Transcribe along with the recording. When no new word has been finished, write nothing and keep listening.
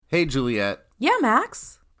Hey, Juliet. Yeah,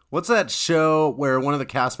 Max. What's that show where one of the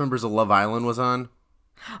cast members of Love Island was on?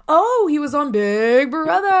 Oh, he was on Big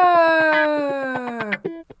Brother.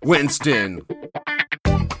 Winston.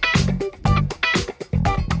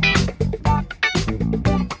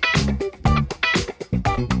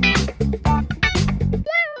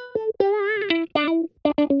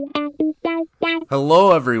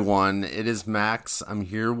 Hello, everyone. It is Max. I'm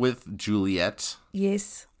here with Juliet.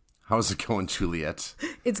 Yes. How's it going, Juliet?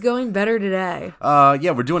 It's going better today.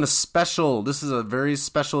 Yeah, we're doing a special. This is a very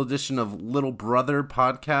special edition of Little Brother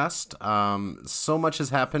podcast. So much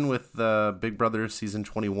has happened with Big Brother season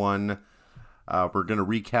 21. We're going to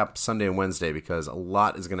recap Sunday and Wednesday because a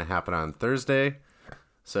lot is going to happen on Thursday.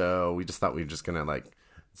 So we just thought we were just going to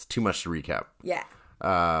it's too much to recap. Yeah.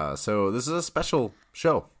 So this is a special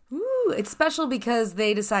show. It's special because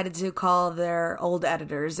they decided to call their old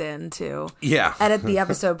editors in to edit the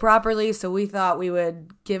episode properly, so we thought we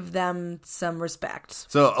would give them some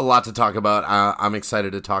respect. So a lot to talk about. I'm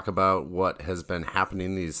excited to talk about what has been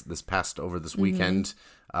happening this weekend,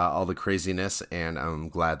 all the craziness, and I'm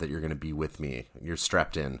glad that you're going to be with me. You're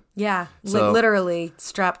strapped in. Yeah, literally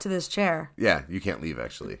strapped to this chair. Yeah, you can't leave,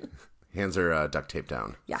 actually. Hands are duct taped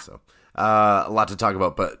down. Yeah. So a lot to talk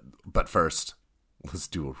about, but first, let's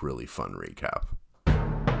do a really fun recap.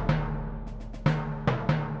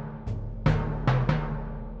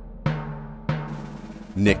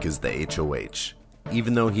 Nick is the HOH.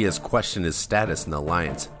 Even though he has questioned his status in the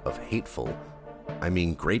alliance of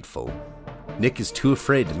grateful, Nick is too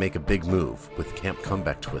afraid to make a big move, with Camp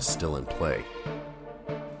Comeback Twist still in play.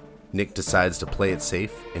 Nick decides to play it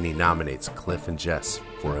safe, and he nominates Cliff and Jess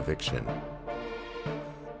for eviction.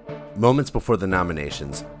 Moments before the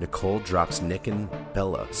nominations, Nicole drops Nick and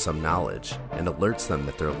Bella some knowledge and alerts them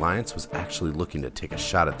that their alliance was actually looking to take a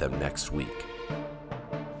shot at them next week.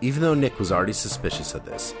 Even though Nick was already suspicious of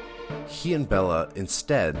this, he and Bella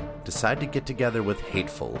instead decide to get together with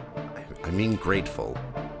Grateful,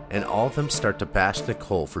 and all of them start to bash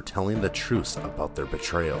Nicole for telling the truth about their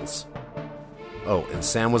betrayals. Oh, and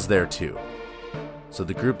Sam was there too. So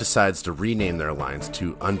the group decides to rename their alliance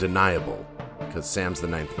to Undeniable, because Sam's the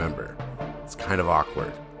 9th member. It's kind of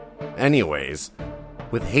awkward. Anyways,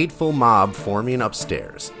 with hateful mob forming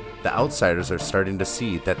upstairs, the outsiders are starting to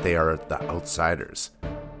see that they are the outsiders.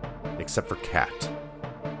 Except for Kat.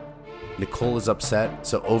 Nicole is upset,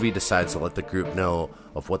 so Ovi decides to let the group know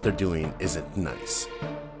of what they're doing isn't nice.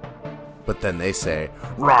 But then they say,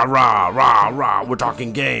 rah, rah, rah, rah, we're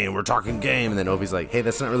talking game. And then Ovi's like, hey,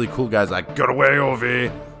 that's not really cool, guys. Like, get away, Ovi.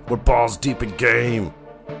 We're balls deep in game.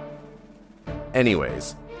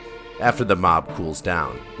 Anyways, after the mob cools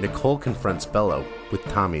down, Nicole confronts Bella with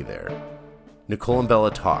Tommy there. Nicole and Bella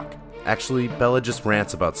talk. Actually, Bella just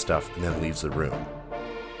rants about stuff and then leaves the room.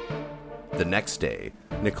 The next day,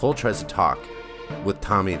 Nicole tries to talk with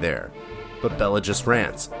Tommy there, but Bella just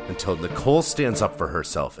rants until Nicole stands up for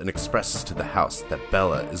herself and expresses to the house that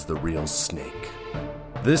Bella is the real snake.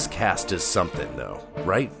 This cast is something though,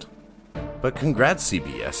 right? But congrats,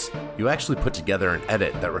 CBS. You actually put together an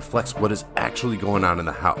edit that reflects what is actually going on in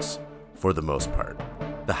the house, for the most part.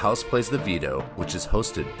 The house plays the veto, which is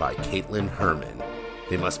hosted by Caitlin Herman.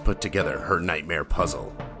 They must put together her nightmare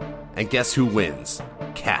puzzle. And guess who wins?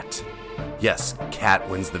 Kat. Yes, Kat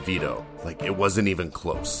wins the veto, like it wasn't even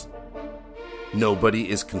close. Nobody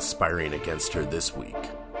is conspiring against her this week.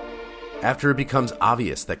 After it becomes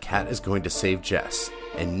obvious that Kat is going to save Jess,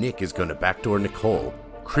 and Nick is going to backdoor Nicole,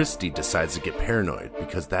 Christy decides to get paranoid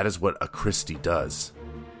because that is what a Christy does.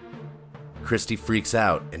 Christy freaks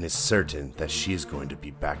out and is certain that she is going to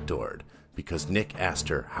be backdoored because Nick asked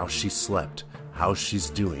her how she slept, how she's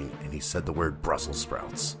doing, and he said the word Brussels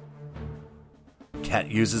sprouts. Kat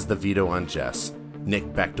uses the veto on Jess. Nick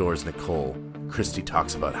backdoors Nicole. Christy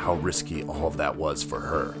talks about how risky all of that was for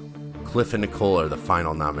her. Cliff and Nicole are the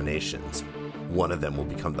final nominations. One of them will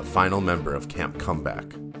become the final member of Camp Comeback.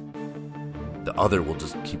 The other will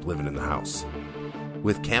just keep living in the house.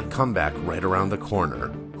 With Camp Comeback right around the corner,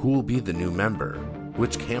 who will be the new member?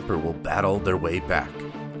 Which camper will battle their way back?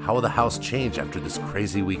 How will the house change after this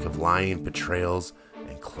crazy week of lying, betrayals,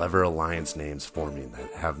 and clever alliance names forming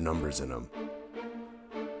that have numbers in them?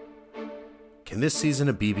 Can this season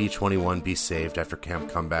of BB21 be saved after Camp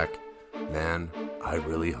Comeback? Man, I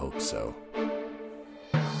really hope so.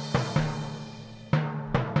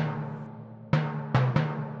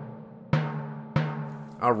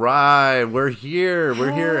 All right, we're here.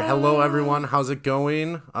 Hello, everyone. How's it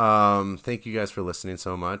going? Thank you guys for listening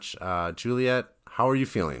so much. Juliet, how are you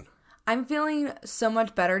feeling? I'm feeling so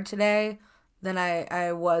much better today than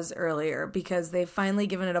I was earlier because they've finally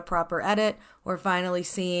given it a proper edit. We're finally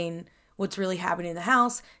seeing what's really happening in the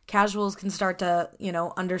house. Casuals can start to,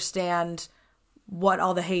 understand what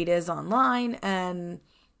all the hate is online. And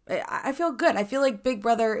I feel good. I feel like Big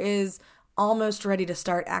Brother is almost ready to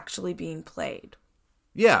start actually being played.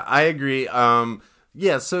 Yeah, I agree.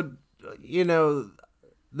 So,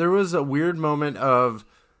 there was a weird moment of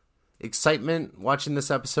excitement watching this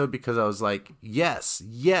episode because I was like, yes,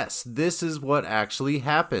 this is what actually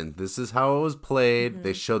happened. This is how it was played. Mm-hmm.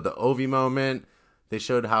 They showed the Ovi moment. They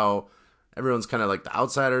showed how everyone's kind of like the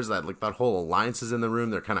outsiders, that whole alliance is in the room.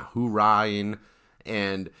 They're kind of hoorahing.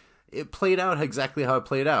 And it played out exactly how it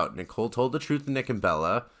played out. Nicole told the truth to Nick and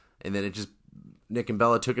Bella. And then Nick and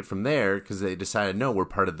Bella took it from there because they decided, no, we're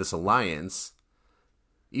part of this alliance.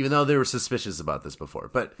 Even though they were suspicious about this before.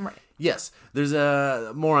 But right. Yes, there's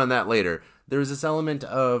more on that later. There was this element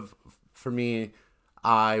of, for me,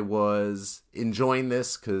 I was enjoying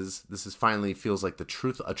this because this is finally feels like a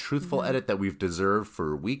truthful edit that we've deserved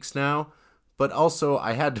for weeks now. But also,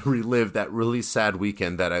 I had to relive that really sad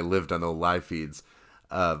weekend that I lived on the live feeds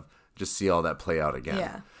of just see all that play out again.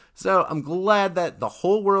 Yeah. So I'm glad that the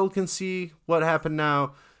whole world can see what happened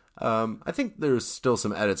now. I think there's still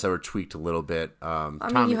some edits that were tweaked a little bit.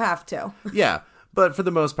 You have to. Yeah, but for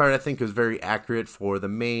the most part, I think it was very accurate for the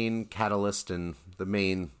main catalyst and the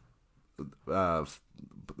main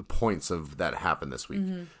points of that happened this week.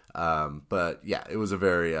 Mm-hmm. But yeah, it was a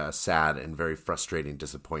very sad and very frustrating,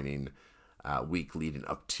 disappointing week leading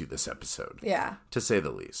up to this episode. Yeah. To say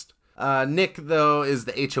the least. Nick, though, is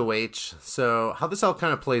the HOH. So how this all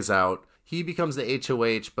kind of plays out, he becomes the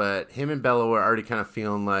HOH, but him and Bella were already kind of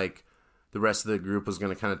feeling like the rest of the group was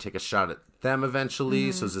going to kind of take a shot at them eventually.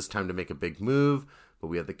 Mm-hmm. So it's this time to make a big move. But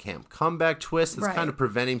we have the camp comeback twist that's kind of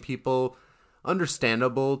preventing people,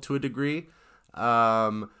 understandable to a degree.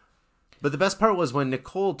 But the best part was when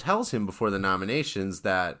Nicole tells him before the nominations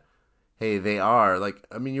that, hey, they are,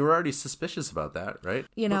 you were already suspicious about that, right?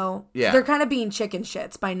 They're kind of being chicken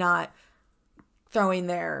shits by not throwing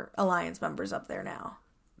their alliance members up there now.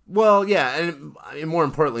 Well, yeah, and more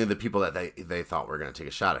importantly, the people that they thought were going to take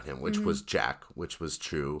a shot at him, which was Jack, which was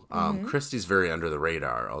true. Christy's very under the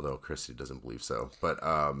radar, although Christy doesn't believe so. But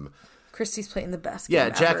Christy's playing the best game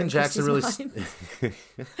ever Jack and Jackson really...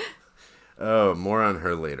 Oh, more on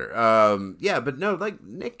her later. But no,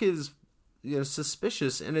 Nick is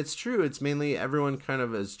suspicious, and it's true. It's mainly everyone kind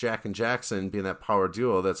of as Jack and Jackson being that power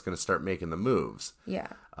duo that's going to start making the moves. Yeah.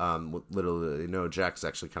 Little do they know, Jack's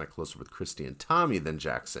actually kind of closer with Christy and Tommy than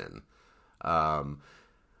Jackson.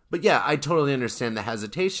 But yeah, I totally understand the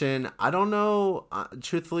hesitation. I don't know,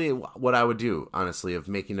 truthfully, what I would do, honestly, of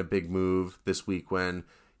making a big move this week when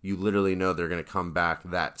you literally know they're going to come back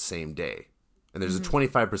that same day. And there's a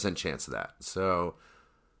 25% chance of that. So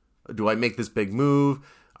do I make this big move?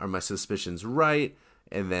 Are my suspicions right?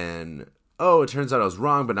 And then, it turns out I was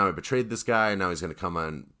wrong, but now I betrayed this guy, and now he's going to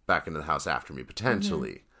come back into the house after me,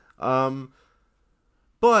 potentially.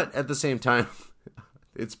 But at the same time,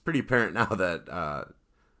 it's pretty apparent now that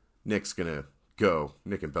Nick's going to go.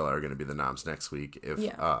 Nick and Bella are going to be the noms next week if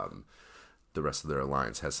the rest of their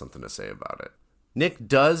alliance has something to say about it. Nick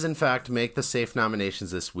does, in fact, make the safe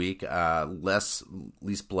nominations this week.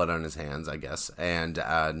 Least blood on his hands, I guess, and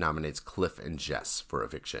nominates Cliff and Jess for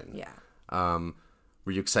eviction. Yeah.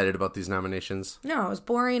 Were you excited about these nominations? No, it was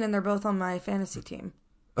boring, and they're both on my fantasy team.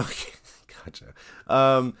 Okay, gotcha.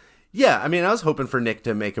 I was hoping for Nick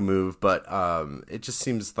to make a move, but it just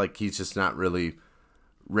seems like he's just not really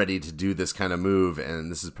ready to do this kind of move,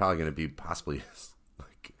 and this is probably going to be possibly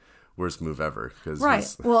worst move ever.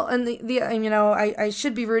 Right. Well, and I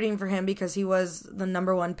should be rooting for him because he was the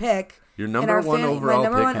number one pick. Your number one overall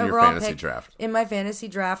pick in your fantasy draft. In my fantasy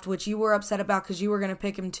draft, which you were upset about because you were going to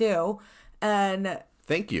pick him too. And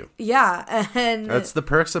thank you. Yeah. And that's the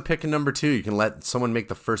perks of picking number 2. You can let someone make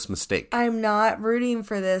the first mistake. I'm not rooting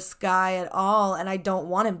for this guy at all, and I don't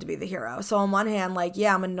want him to be the hero. So on one hand,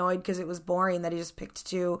 I'm annoyed because it was boring that he just picked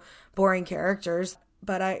 2 boring characters.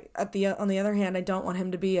 But on the other hand, I don't want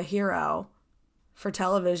him to be a hero for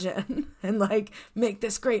television and make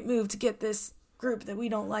this great move to get this group that we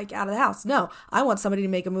don't like out of the house. No, I want somebody to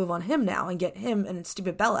make a move on him now and get him and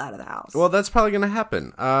stupid Bella out of the house. Well, that's probably going to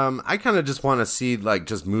happen. I kind of just want to see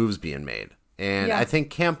just moves being made. And I think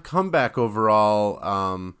Camp Comeback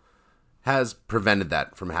overall has prevented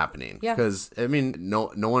that from happening. Yeah. Because,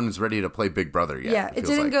 no one is ready to play Big Brother yet. Yeah, it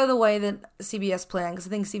didn't go the way that CBS planned, because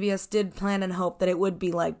I think CBS did plan and hope that it would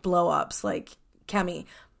be blow-ups like Kemi.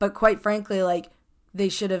 But quite frankly, they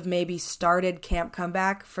should have maybe started Camp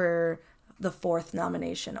Comeback for the 4th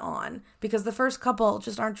nomination on. Because the first couple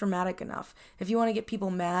just aren't dramatic enough. If you want to get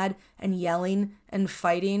people mad and yelling and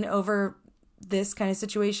fighting over this kind of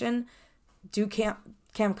situation, do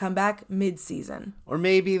Camp Comeback mid-season. Or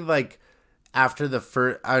maybe like after the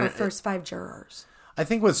first 5 jurors. I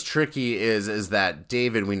think what's tricky is that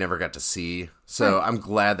David we never got to see. So I'm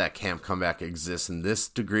glad that Camp Comeback exists in this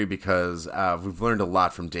degree because we've learned a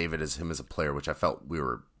lot from David as a player, which I felt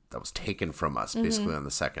that was taken from us basically on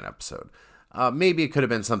the second episode. Maybe it could have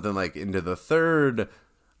been something like into the third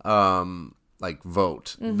like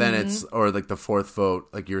vote. Then it's or like the fourth vote,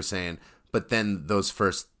 like you were saying. But then those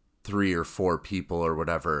first 3 or 4 people or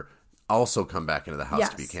whatever also come back into the house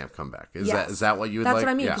to be Camp Comeback. Is that what you would like? That's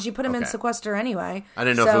what I mean, because you put them in sequester anyway. I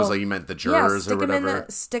didn't know if it was like you meant the jurors or whatever.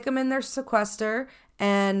 Stick them in their sequester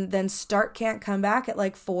and then start Camp Comeback at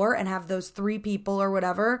like 4 and have those 3 people or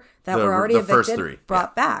whatever that were already evicted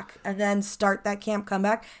brought back. And then start that Camp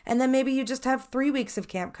Comeback. And then maybe you just have 3 weeks of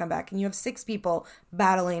Camp Comeback and you have 6 people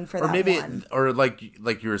battling for that one. Or like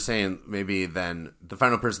you were saying, maybe then the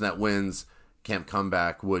final person that wins Camp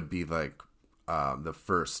Comeback would be like the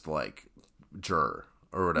first like juror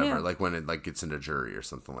or whatever, like when it like gets into jury or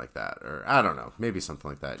something like that, or I don't know, maybe something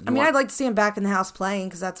like that. I'd like to see him back in the house playing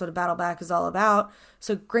because that's what a battle back is all about.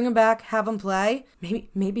 So bring him back, have him play.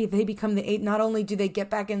 Maybe they become the 8. Not only do they get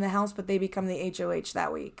back in the house, but they become the HOH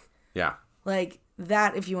that week. Yeah, like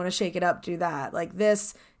that. If you want to shake it up, do that. Like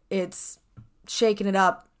this, it's shaking it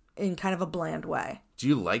up in kind of a bland way. Do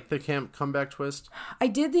you like the Camp Comeback twist? I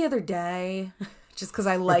did the other day. Just because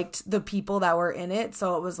I liked the people that were in it.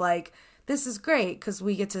 So it was like, this is great because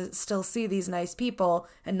we get to still see these nice people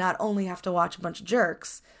and not only have to watch a bunch of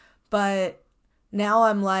jerks. But now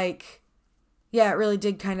I'm like, yeah, it really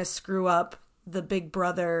did kind of screw up the Big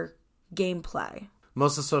Brother gameplay.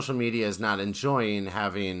 Most of social media is not enjoying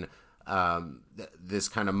having this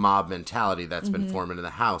kind of mob mentality that's been forming in the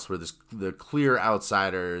house where the clear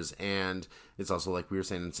outsiders, and it's also like we were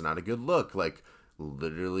saying, it's not a good look. Like,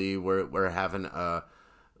 literally, we're having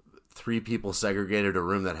 3 people segregated a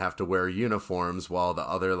room that have to wear uniforms while the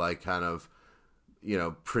other, like, kind of,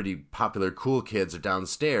 pretty popular cool kids are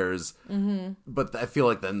downstairs. But I feel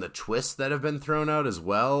like then the twists that have been thrown out as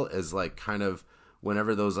well is, like, kind of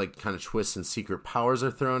whenever those, like, kind of twists and secret powers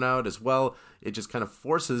are thrown out as well, it just kind of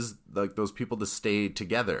forces, like, those people to stay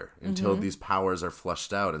together until these powers are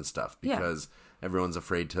flushed out and stuff because everyone's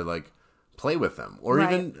afraid to, like, play with them, or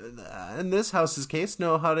even in this house's case,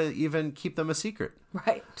 know how to even keep them a secret.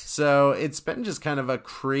 Right. So it's been just kind of a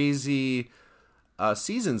crazy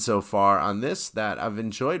season so far on this that I've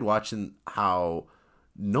enjoyed watching how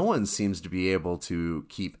no one seems to be able to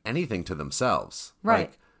keep anything to themselves. Right.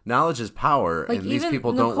 Like, knowledge is power, like, and these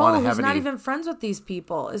people Nicole, don't want to have who's not even friends with these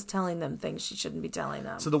people, is telling them things she shouldn't be telling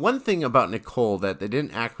them. So the one thing about Nicole that they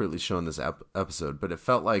didn't accurately show in this episode, but it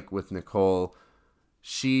felt like with Nicole,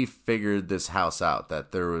 she figured this house out,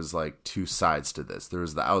 that there was like 2 sides to this. There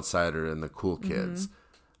was the outsider and the cool kids.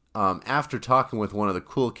 After talking with one of the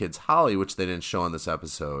cool kids, Holly, which they didn't show on this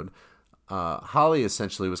episode, Holly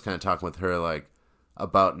essentially was kind of talking with her like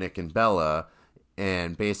about Nick and Bella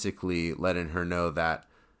and basically letting her know that,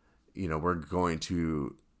 we're going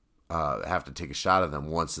to have to take a shot of them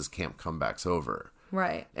once this Camp Comeback's over.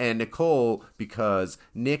 Right. And Nicole, because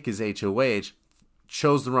Nick is HOH,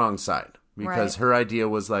 chose the wrong side. Because her idea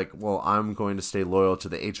was like, well, I'm going to stay loyal to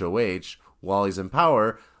the HOH while he's in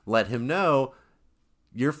power. Let him know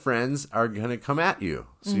your friends are going to come at you.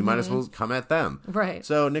 So you might as well come at them. Right.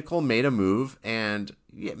 So Nicole made a move, and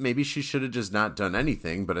maybe she should have just not done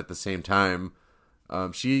anything. But at the same time,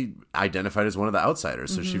 she identified as one of the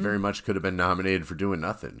outsiders. So she very much could have been nominated for doing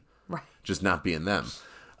nothing. Right. Just not being them.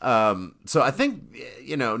 So I think,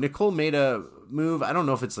 Nicole made a move. I don't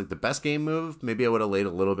know if it's like the best game move. Maybe I would have laid a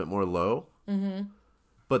little bit more low.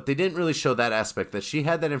 But they didn't really show that aspect, that she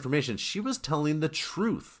had that information. She was telling the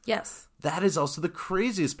truth. Yes. That is also the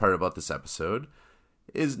craziest part about this episode,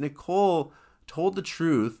 is Nicole told the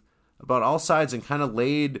truth about all sides and kind of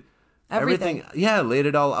laid everything. Yeah, laid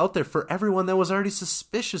it all out there for everyone that was already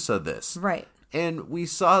suspicious of this. Right. And we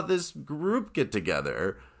saw this group get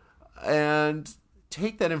together and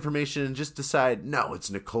take that information and just decide, no,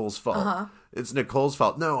 it's Nicole's fault. It's Nicole's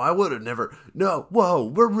fault. No, I would have never. No, whoa,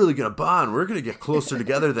 we're really going to bond. We're going to get closer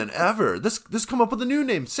together than ever. This come up with a new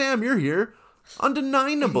name. Sam, you're here.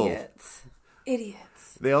 Undeniable.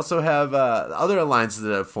 Idiots. They also have other alliances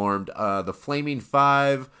that have formed. The Flaming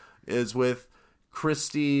Five is with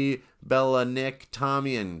Christy, Bella, Nick,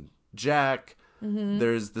 Tommy, and Jack.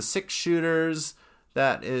 There's the 6 Shooters.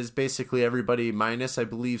 That is basically everybody minus, I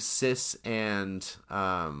believe, Sis and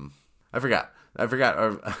I forgot.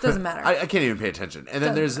 Doesn't matter. I can't even pay attention. And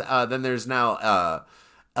then there's now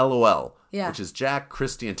LOL, which is Jack,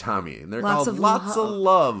 Christy, and Tommy, and they're called Lots of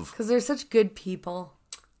Love because they're such good people.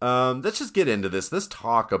 Let's just get into this. Let's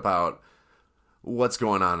talk about what's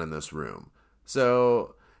going on in this room.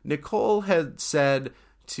 So Nicole had said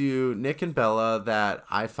to Nick and Bella that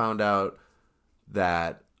I found out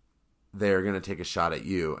that they're going to take a shot at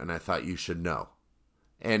you, and I thought you should know.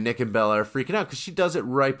 And Nick and Bella are freaking out because she does it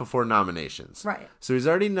right before nominations. Right. So he's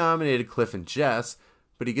already nominated Cliff and Jess,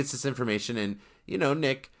 but he gets this information, and,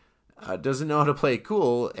 Nick doesn't know how to play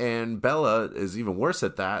cool, and Bella is even worse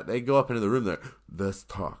at that. They go up into the room there, let's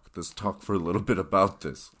talk for a little bit about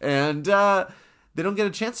this. And they don't get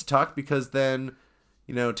a chance to talk because then,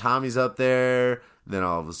 Tommy's up there, then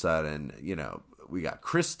all of a sudden, we got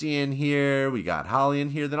Christy in here, we got Holly in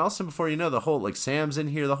here, then all of a sudden before you know, the whole, Sam's in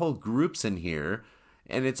here, the whole group's in here.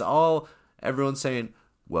 And it's all everyone saying,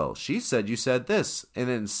 well, she said you said this. And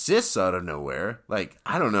then Sis out of nowhere.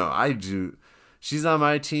 I don't know. She's on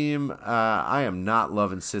my team. I am not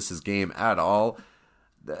loving Sis's game at all.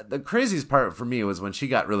 The craziest part for me was when she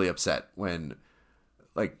got really upset when,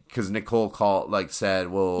 because Nicole said,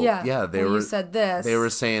 well, you said this. They were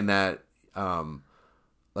saying that,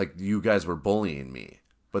 you guys were bullying me.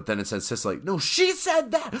 But then it says Sis no, she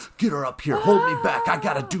said that. Get her up here. Hold me back. I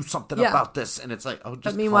got to do something about this. And it's just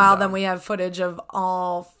But meanwhile, then we have footage of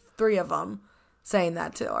all three of them saying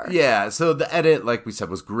that to her. Yeah. So the edit, like we said,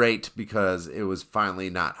 was great because it was finally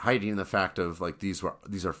not hiding the fact of these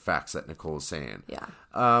are facts that Nicole was saying. Yeah.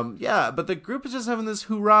 But the group is just having this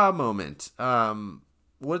hoorah moment.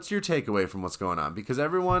 What's your takeaway from what's going on? Because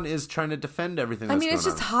everyone is trying to defend everything that's going on. It's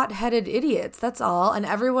just hot-headed idiots. That's all. And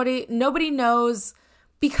nobody knows.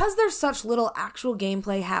 Because there's such little actual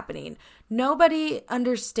gameplay happening, nobody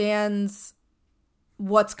understands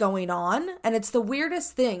what's going on. And it's the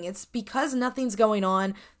weirdest thing. It's because nothing's going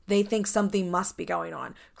on, they think something must be going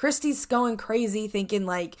on. Christy's going crazy thinking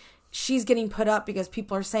she's getting put up because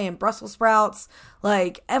people are saying Brussels sprouts.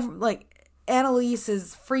 Annalise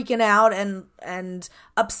is freaking out and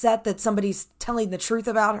upset that somebody's telling the truth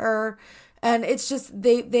about her. And it's just,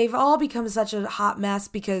 they've all become such a hot mess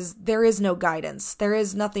because there is no guidance. There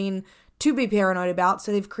is nothing to be paranoid about,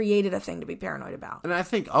 so they've created a thing to be paranoid about. And I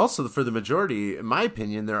think also for the majority, in my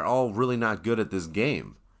opinion, they're all really not good at this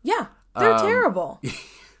game. Yeah, they're terrible.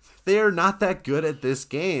 They're not that good at this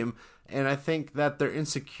game, and I think that their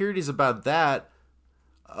insecurities about that,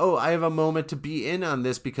 I have a moment to be in on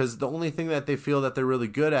this because the only thing that they feel that they're really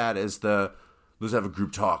good at is let's have a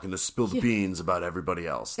group talk and let's spill the beans about everybody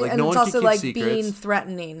else. And no it's one also can keep secrets. Being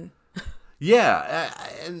threatening. Yeah,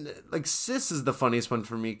 and Sis is the funniest one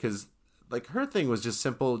for me because her thing was just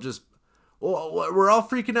simple. Just we're all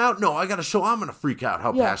freaking out. No, I got to show I'm gonna freak out.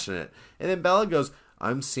 How passionate. And then Bella goes,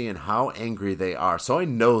 I'm seeing how angry they are, so I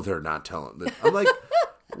know they're not telling. I'm like,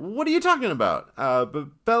 what are you talking about?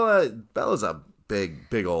 But Bella's a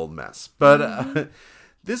big old mess. But.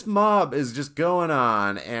 This mob is just going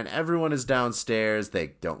on, and everyone is downstairs.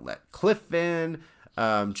 They don't let Cliff in.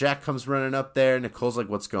 Jack comes running up there. Nicole's like,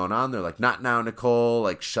 what's going on? They're like, not now,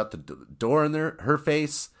 Nicole. Shut the door in her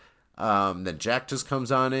face. Then Jack just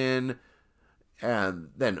comes on in. And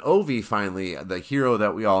then Ovi finally, the hero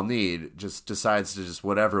that we all need, just decides to just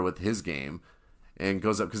whatever with his game. And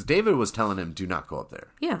goes up, because David was telling him, do not go up there.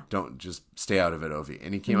 Yeah. Don't, just stay out of it, Ovi.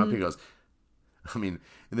 And he came up, he goes, in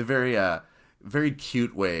the very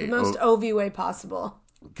cute way. The most Ovi way possible.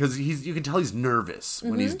 Because you can tell he's nervous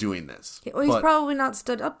when he's doing this. Well, he's probably not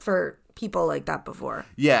stood up for people like that before.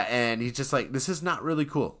 Yeah, and he's just this is not really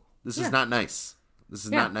cool. This is not nice. This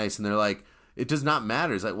is not nice. And they're like, it does not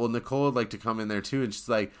matter. It's well, Nicole would like to come in there too. And she's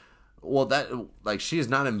like, well, that, she is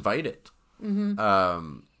not invited.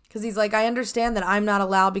 Because he's like, I understand that I'm not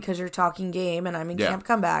allowed because you're talking game and I'm in Camp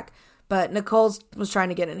Comeback. But Nicole was trying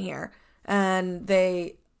to get in here. And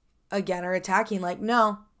they... again, are attacking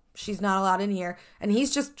no, she's not allowed in here. And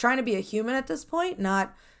he's just trying to be a human at this point,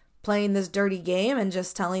 not playing this dirty game and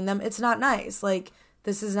just telling them it's not nice.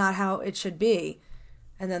 This is not how it should be.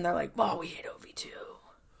 And then they're like, well, we hate Ovi too.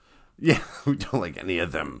 Yeah, we don't like any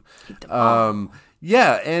of them. Hate them all.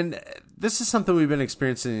 Yeah, and this is something we've been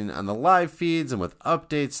experiencing on the live feeds and with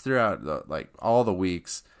updates throughout all the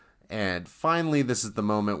weeks. And finally, this is the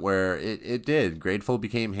moment where it did. Grateful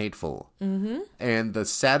became hateful. Mm-hmm. And the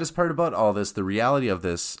saddest part about all this, the reality of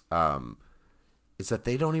this, is that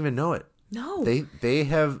they don't even know it. No. They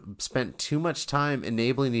have spent too much time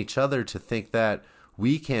enabling each other to think that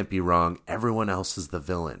we can't be wrong. Everyone else is the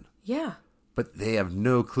villain. Yeah. But they have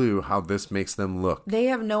no clue how this makes them look. They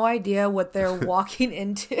have no idea what they're walking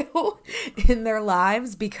into in their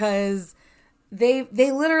lives because... They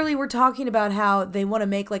literally were talking about how they want to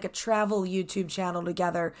make a travel YouTube channel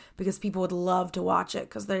together because people would love to watch it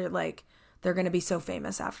because they're going to be so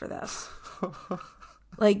famous after this.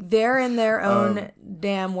 Like, they're in their own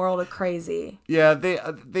damn world of crazy. Yeah, they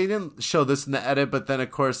didn't show this in the edit, but then,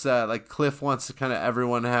 of course, like, Cliff wants to kind of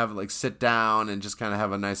everyone have, like, sit down and just kind of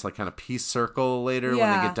have a nice, like, kind of peace circle later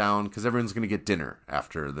when they get down, because everyone's going to get dinner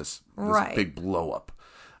after this big blow-up.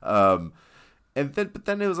 But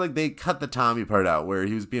then it was like they cut the Tommy part out where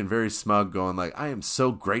he was being very smug, going like, I am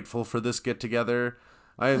so grateful for this get-together.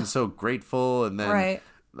 I am so grateful. And then,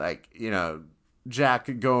 like, you know,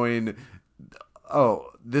 Jack going... Oh,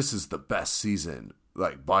 this is the best season,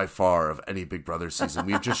 like, by far of any Big Brother season.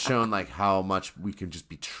 We've just shown, like, how much we can just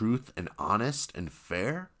be truth and honest and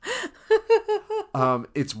fair.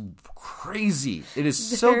 It's crazy. It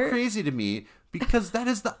is so crazy to me because that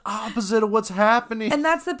is the opposite of what's happening. And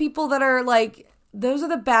that's the people that are, like, those are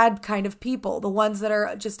the bad kind of people. The ones that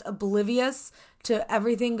are just oblivious to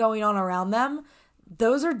everything going on around them.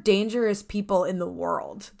 Those are dangerous people in the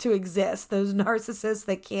world to exist. Those narcissists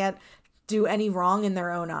that can't do any wrong in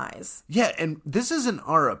their own eyes. Yeah, and this isn't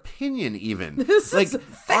our opinion even. This is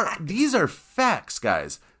fact. These are facts,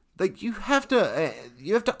 guys. Like, you have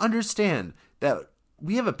to understand that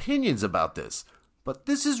we have opinions about this, but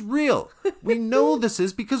this is real. We know this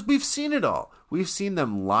is because we've seen it all. We've seen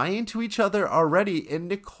them lying to each other already, and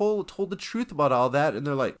Nicole told the truth about all that, and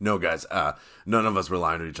they're like, no, guys, none of us were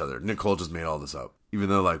lying to each other. Nicole just made all this up, even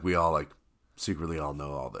though, like, we all, like, secretly all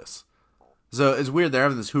know all this. So it's weird they're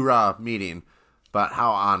having this hoorah meeting about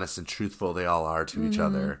how honest and truthful they all are to each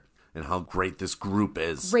other and how great this group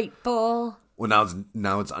is. Grateful. Well,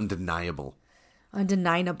 now it's undeniable.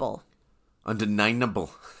 Undeniable.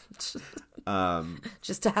 Just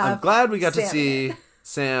to have I'm glad we got to see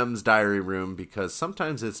Sam's diary room because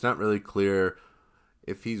sometimes it's not really clear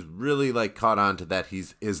if he's really, like, caught on to that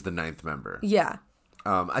is the ninth member. Yeah.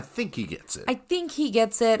 I think he gets it. I think he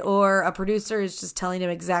gets it, or a producer is just telling him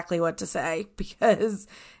exactly what to say because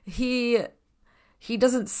he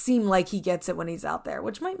doesn't seem like he gets it when he's out there,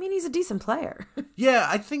 which might mean he's a decent player. Yeah,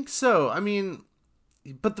 I think so. I mean,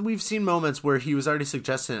 but we've seen moments where he was already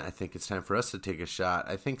suggesting, I think it's time for us to take a shot.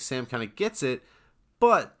 I think Sam kind of gets it,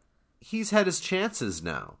 but he's had his chances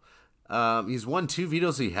now. He's won 2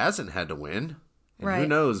 vetoes he hasn't had to win. And who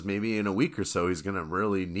knows, maybe in a week or so he's going to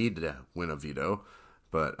really need to win a veto.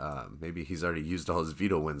 But maybe he's already used all his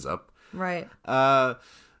veto wins up. Right. But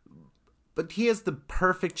he has the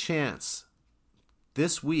perfect chance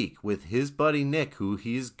this week with his buddy Nick, who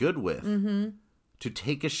he's good with, to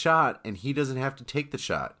take a shot, and he doesn't have to take the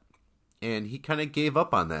shot. And he kind of gave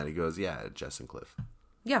up on that. He goes, yeah, Jess and Cliff.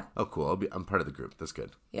 Yeah. Oh, cool. I'm part of the group. That's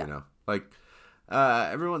good. Yeah. You know, like,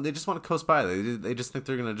 everyone, they just want to coast by. They just think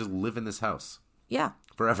they're going to just live in this house. Yeah.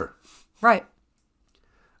 Forever. Right.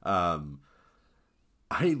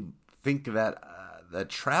 I think that that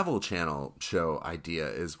Travel Channel show idea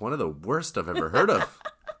is one of the worst I've ever heard of.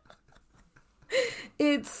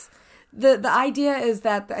 It's the idea is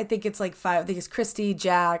that I think it's like 5. I think it's Christy,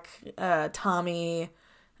 Jack, Tommy,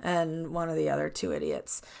 and one of the other 2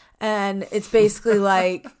 idiots. And it's basically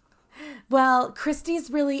like, well, Christy's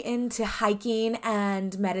really into hiking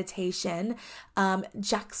and meditation.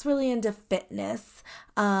 Jack's really into fitness.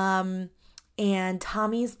 And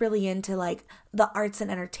Tommy's really into, like, the arts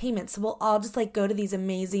and entertainment. So we'll all just, like, go to these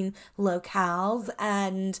amazing locales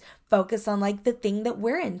and focus on, like, the thing that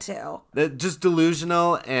we're into. Just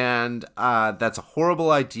delusional, and that's a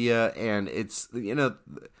horrible idea. And it's, you know,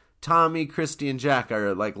 Tommy, Christy, and Jack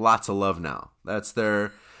are, like, lots of love now. That's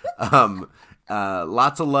their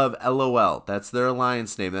lots of love, LOL. That's their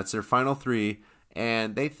alliance name. That's their final 3.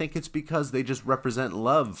 And they think it's because they just represent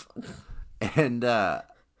love. And,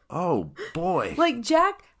 oh, boy. Like,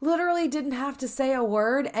 Jack literally didn't have to say a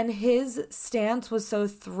word, and his stance was so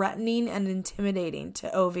threatening and intimidating to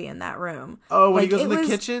Ovi in that room. Oh, when like, he goes in the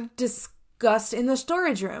kitchen? Disgusting. In the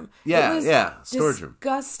storage room. Yeah, storage room.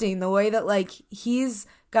 Disgusting the way that, like, he's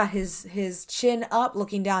got his chin up,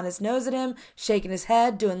 looking down his nose at him, shaking his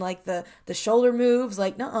head, doing, like, the shoulder moves,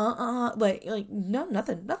 like, like, no,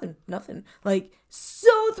 nothing. Like,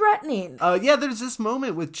 so threatening. Yeah, there's this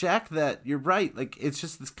moment with Jack that, you're right, like, it's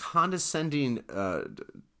just this condescending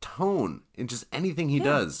tone in just anything he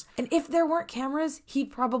does. And if there weren't cameras, he'd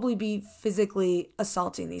probably be physically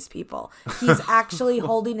assaulting these people. He's actually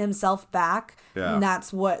holding himself back. Yeah. And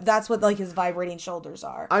that's what like his vibrating shoulders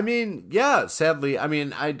are. I mean, yeah, sadly, I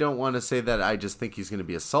mean, I don't want to say that I just think he's going to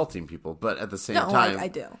be assaulting people, but at the same time, I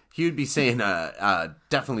do. He would be saying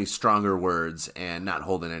definitely stronger words and not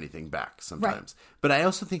holding anything back sometimes. Right. But I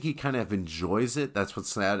also think he kind of enjoys it. That's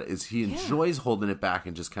what's sad, is he enjoys holding it back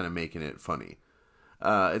and just kind of making it funny.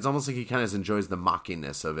 It's almost like he kind of enjoys the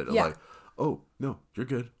mockingness of it. Of like, oh, no, you're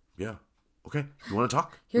good. Yeah. Okay, you want to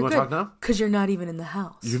talk? You're you want to talk now? Because you're not even in the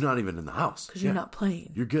house. You're not even in the house. Because you're not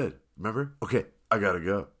playing. You're good. Remember? Okay, I gotta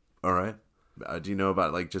go. All right. Do you know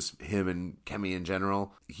about like just him and Kemi in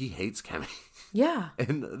general? He hates Kemi. Yeah.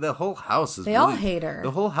 And the whole house is They all hate her.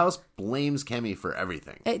 The whole house blames Kemi for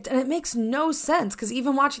everything. And it makes no sense because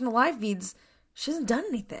even watching the live feeds, she hasn't done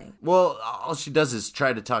anything. Well, all she does is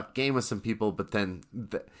try to talk game with some people, but then,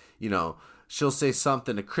 she'll say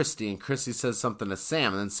something to Christy, and Christy says something to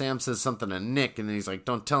Sam, and then Sam says something to Nick, and then he's like,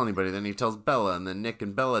 don't tell anybody. Then he tells Bella, and then Nick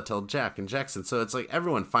and Bella tell Jack and Jackson. So it's like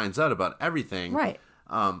everyone finds out about everything. Right.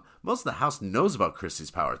 Most of the house knows about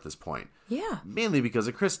Christy's power at this point. Yeah. Mainly because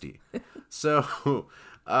of Christy. So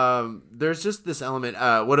there's just this element.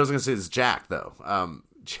 What I was going to say is Jack, though.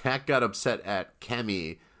 Jack got upset at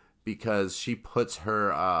Kemi because she puts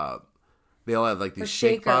her... they all have like these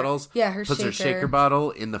shake bottles. Yeah, her puts shaker. Her shaker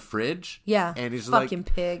bottle in the fridge. Yeah. And he's fucking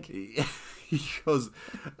like... pig. He goes,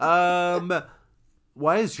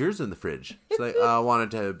 why is yours in the fridge? It's like, I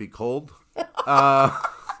want it to be cold.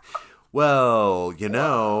 Well,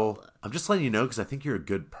 I'm just letting you know because I think you're a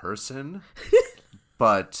good person.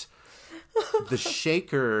 But the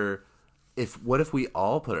shaker, what if we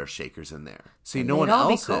all put our shakers in there? See, no one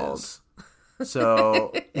else is.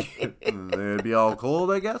 So they'd be all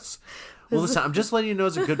cold, I guess. Well, listen, I'm just letting you know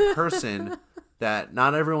as a good person that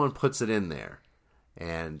not everyone puts it in there.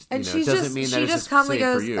 And it doesn't mean that it's just safe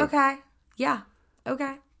for you. Okay, yeah,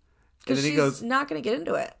 okay. Because she's goes, not going to get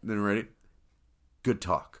into it. Then ready? Good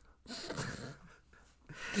talk.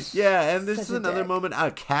 Yeah, and this is another moment.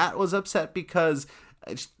 Kat was upset because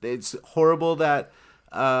it's horrible that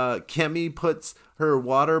Kemi puts her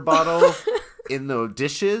water bottle in the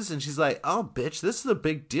dishes, and she's like, "Oh, bitch, this is a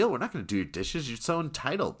big deal. We're not going to do your dishes. You're so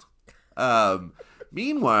entitled."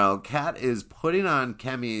 Meanwhile, Kat is putting on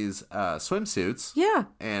Kemi's swimsuits,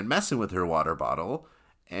 and messing with her water bottle,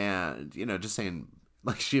 and just saying,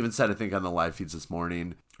 like she even said, I think on the live feeds this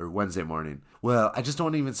morning or Wednesday morning. Well, I just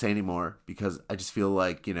don't even say anymore because I just feel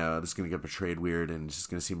like this is going to get portrayed weird and it's just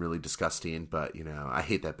going to seem really disgusting. But I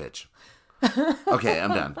hate that bitch. Okay, I'm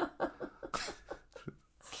done. A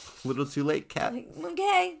little too late, Kat.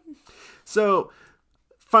 Okay. So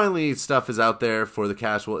finally, stuff is out there for the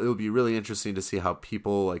cast. Well, it'll be really interesting to see how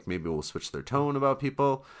people maybe will switch their tone about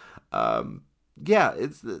people. Yeah,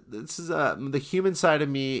 this is the human side of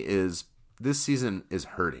me is this season is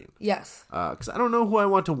hurting. Yes. Because I don't know who I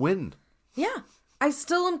want to win. Yeah, I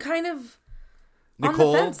still am kind of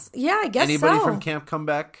Nicole. On the fence. Yeah, I guess anybody so. from Camp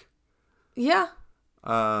Comeback. Yeah.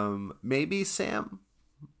 Maybe Sam.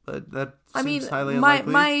 But that seems highly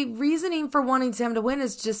unlikely. My reasoning for wanting Sam to win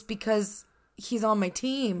is just because he's on my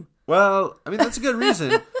team. Well, that's a good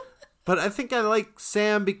reason. But I think I like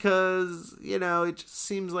Sam because, it just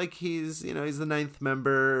seems like he's the 9th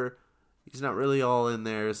member. He's not really all in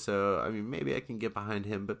there. So, maybe I can get behind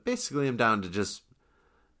him. But basically, I'm down to just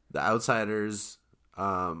the outsiders.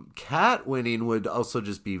 Kat winning would also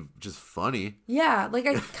just be just funny. Yeah,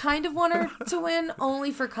 I kind of want her to win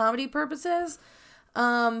only for comedy purposes.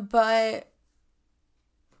 But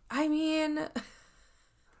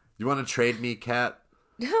you want to trade me, Kat?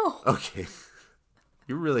 No. Okay.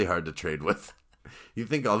 You're really hard to trade with. You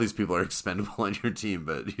think all these people are expendable on your team,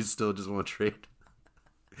 but you still just want to trade.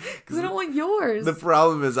 Because I don't want yours. The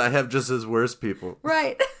problem is I have just as worse people.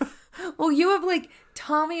 Right. Well, you have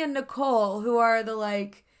Tommy and Nicole, who are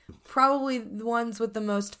the probably the ones with the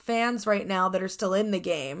most fans right now that are still in the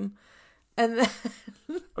game. And then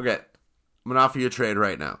okay. I'm going to offer you a trade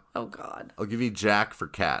right now. Oh, God. I'll give you Jack for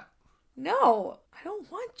Kat. No, I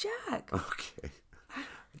don't want Jack. Okay.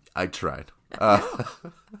 I tried.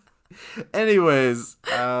 Anyways,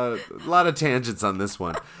 a lot of tangents on this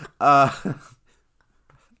one. I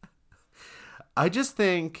just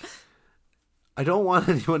think I don't want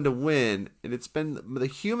anyone to win, and it's been the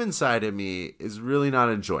human side of me is really not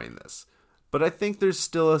enjoying this. But I think there's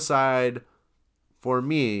still a side for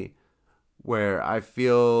me where I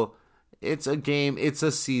feel it's a game, it's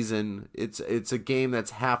a season, it's a game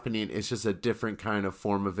that's happening. It's just a different kind of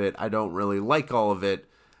form of it. I don't really like all of it,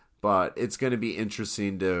 but it's going to be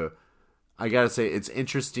interesting I got to say, it's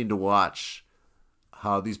interesting to watch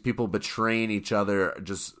how these people betraying each other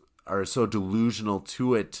just are so delusional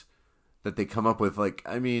to it that they come up with,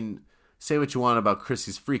 say what you want about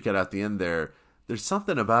Chrissy's freak out at the end there. There's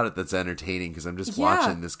something about it that's entertaining because I'm just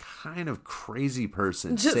watching this kind of crazy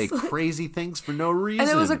person say crazy things for no reason. And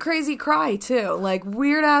it was a crazy cry, too.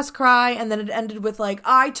 Weird ass cry, and then it ended with,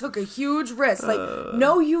 I took a huge risk.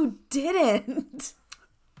 No, you didn't.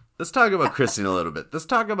 Let's talk about Christine a little bit. Let's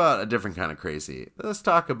talk about a different kind of crazy. Let's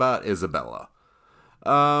talk about Isabella.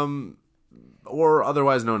 or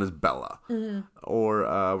otherwise known as Bella. Or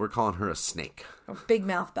we're calling her a snake. Or Big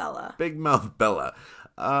Mouth Bella. Big Mouth Bella.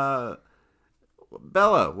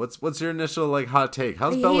 Bella, what's your initial like hot take?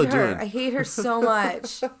 How's Bella doing? I hate her so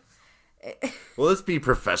much. Well, let's be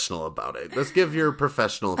professional about it. Let's give your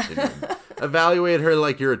professional opinion. Evaluate her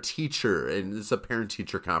like you're a teacher, and it's a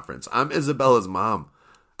parent-teacher conference. I'm Isabella's mom.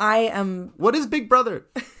 I am... What is Big Brother?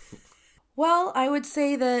 Well, I would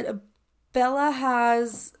say that Bella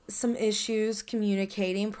has some issues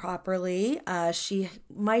communicating properly. She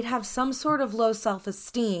might have some sort of low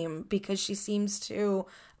self-esteem because she seems to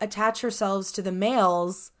attach herself to the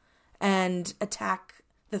males and attack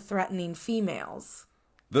the threatening females.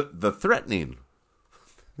 The threatening.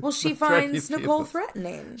 Well, she finds Nicole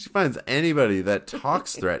threatening. She finds anybody that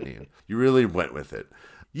talks threatening. You really went with it.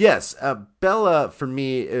 Yes, Bella, for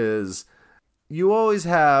me, is... You always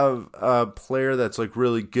have a player that's like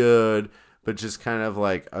really good, but just kind of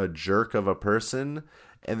like a jerk of a person.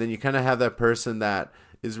 And then you kind of have that person that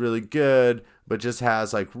is really good, but just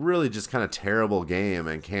has like really just kind of terrible game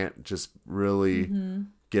and can't just really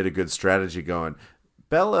get a good strategy going.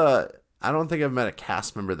 Bella, I don't think I've met a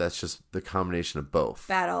cast member that's just the combination of both.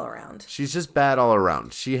 Bad all around. She's just bad all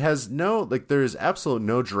around. She has there's absolute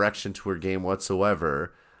no direction to her game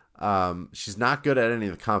whatsoever. She's not good at any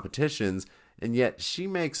of the competitions. And yet she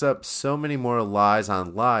makes up so many more lies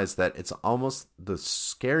on lies that it's almost the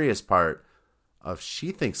scariest part of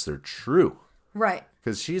she thinks they're true. Right.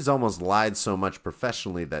 Because she's almost lied so much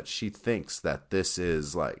professionally that she thinks that this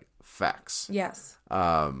is like facts. Yes.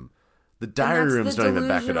 The diary rooms don't even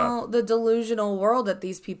back it up. The delusional world that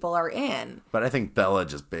these people are in. But I think Bella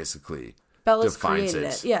just basically Bella's defines created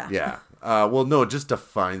it. Yeah. Yeah. Well, no, it just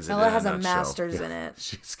defines Bella it. has a master's in it.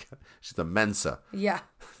 She's a Mensa. Yeah.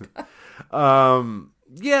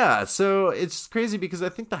 Yeah, so it's crazy because I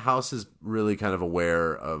think the house is really kind of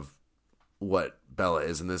aware of what Bella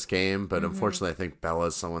is in this game, but unfortunately I think Bella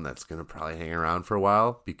is someone that's going to probably hang around for a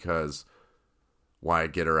while because why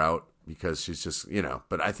get her out? Because she's just,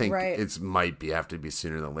 but I think it might have to be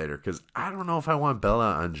sooner than later because I don't know if I want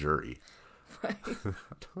Bella on jury. Right.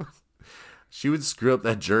 She would screw up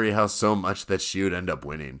that jury house so much that she would end up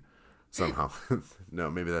winning somehow.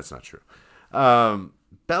 No, maybe that's not true.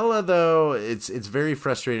 Bella, though, it's very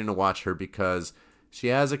frustrating to watch her because she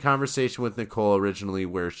has a conversation with Nicole originally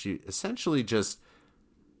where she essentially just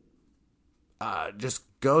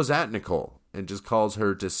goes at Nicole and just calls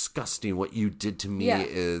her disgusting. What you did to me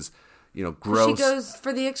is, gross. She goes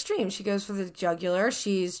for the extreme. She goes for the jugular.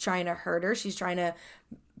 She's trying to hurt her. She's trying to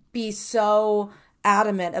be so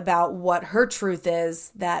adamant about what her truth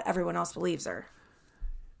is that everyone else believes her.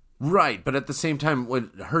 Right, but at the same time,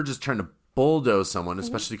 when her just trying to bulldoze someone,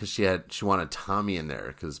 especially because she wanted Tommy in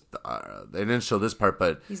there because they didn't show this part,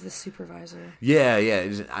 but he's the supervisor. Yeah.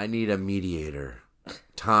 I need a mediator,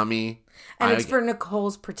 Tommy, and it's for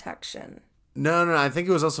Nicole's protection. No. I think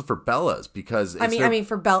it was also for Bella's because I mean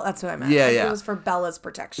for Bella. That's what I meant. Yeah. It was for Bella's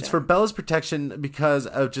protection. It's for Bella's protection because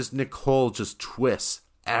of just Nicole just twists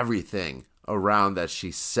everything around that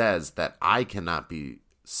she says that I cannot be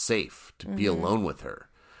safe to be alone with her.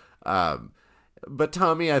 But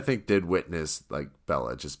Tommy, I think, did witness like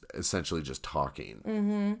Bella just essentially just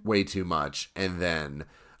talking way too much, and then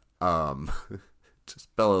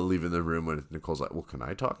just Bella leaving the room when Nicole's like, "Well, can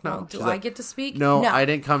I talk now?" Do I get to speak? No, I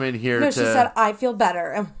didn't come in here. No, to... she said, "I feel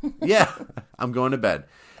better." Yeah, I'm going to bed.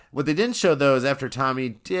 What they didn't show though is after Tommy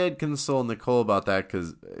did console Nicole about that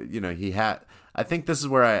because he had. I think this is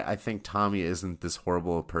where I think Tommy isn't this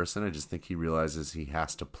horrible person. I just think he realizes he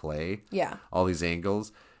has to play all these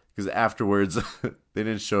angles. Because afterwards, they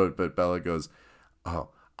didn't show it, but Bella goes, "Oh,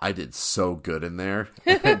 I did so good in there."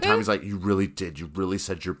 And Tommy's like, "You really did. You really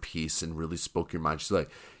said your piece and really spoke your mind." She's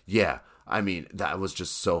like, "Yeah, I mean, that was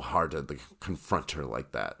just so hard to confront her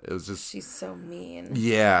like that." It was just... She's so mean.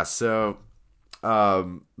 Yeah, so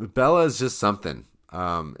Bella is just something.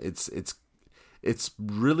 It's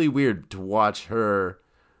really weird to watch her...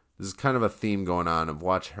 This is kind of a theme going on of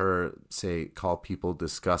watch her call people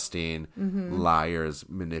disgusting, liars,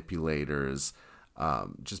 manipulators,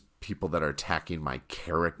 just people that are attacking my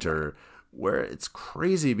character. Where it's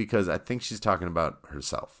crazy because I think she's talking about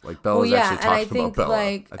herself. Like Bella's actually talking about Bella.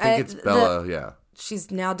 I think it's Bella. Yeah,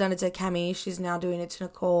 she's now done it to Kemi. She's now doing it to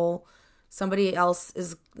Nicole. Somebody else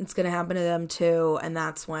it's going to happen to them too, and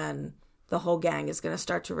that's when the whole gang is going to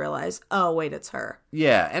start to realize, oh, wait, it's her.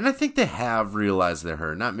 Yeah, and I think they have realized they're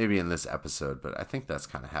her. Not maybe in this episode, but I think that's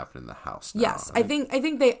kind of happened in the house now. Yes, I think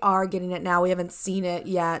they are getting it now. We haven't seen it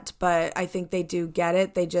yet, but I think they do get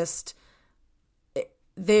it.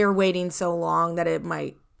 They're waiting so long that it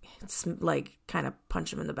might, kind of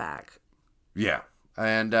punch them in the back. Yeah,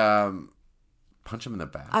 and punch him in the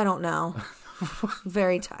back? I don't know.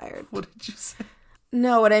 Very tired. What did you say?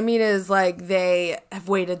 No, what I mean is, like, they have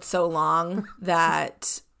waited so long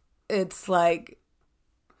that it's like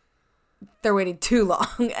they're waiting too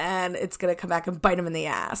long and it's going to come back and bite them in the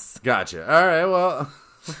ass. Gotcha. All right, well,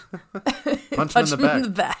 punch him in the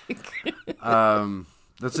back.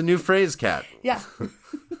 That's a new phrase, Kat. Yeah.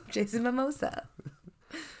 Jason Mimosa.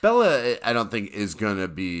 Bella, I don't think, is going to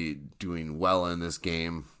be doing well in this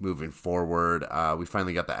game moving forward. We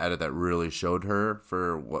finally got the edit that really showed her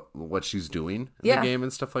for what she's doing in the game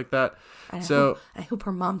and stuff like that. I hope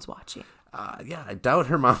her mom's watching. Yeah, I doubt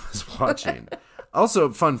her mom is watching. Also,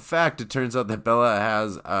 fun fact, it turns out that Bella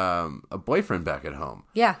has a boyfriend back at home.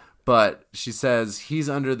 Yeah. But she says he's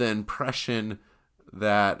under the impression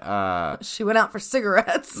that... she went out for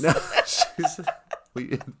cigarettes. No,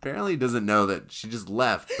 he apparently doesn't know that she just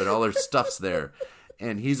left, but all her stuff's there.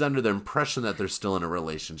 And he's under the impression that they're still in a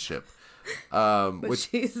relationship. Which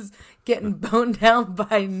she's getting boned down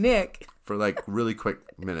by Nick. For like really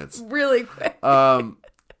quick minutes. Really quick. Yeah,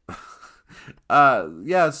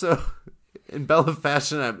 so in Bella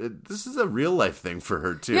fashion, this is a real life thing for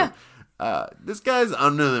her too. Yeah. This guy's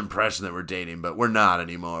under the impression that we're dating, but we're not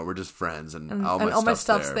anymore. We're just friends, and all my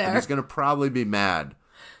stuff's there. But he's going to probably be mad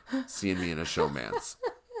seeing me in a showmance.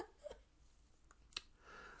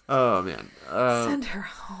 Oh, man. Send her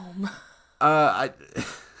home.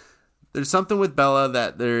 There's something with Bella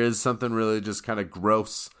that there is something really just kind of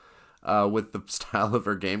gross with the style of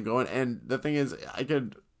her game going. And the thing is, I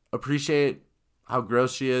could appreciate how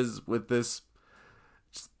gross she is with this,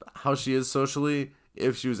 just how she is socially,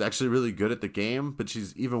 if she was actually really good at the game, but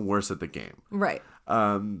she's even worse at the game. Right.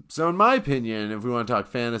 So in my opinion, if we want to talk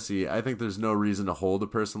fantasy, I think there's no reason to hold a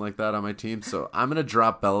person like that on my team. So I'm going to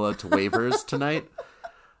drop Bella to waivers tonight.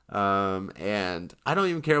 And I don't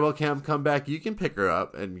even care about Cam comeback. You can pick her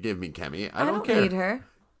up and give me Kemi. I don't care. Need her.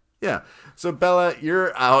 Yeah. So Bella,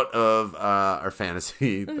 you're out of our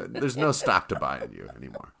fantasy. There's no stock to buy in you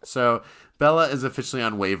anymore. So Bella is officially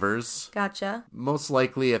on waivers. Gotcha. Most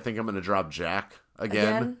likely, I think I'm going to drop Jack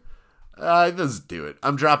again? Let's do it.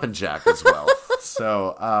 I'm dropping Jack as well.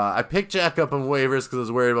 So I picked Jack up on waivers because I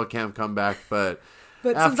was worried about Cam comeback, but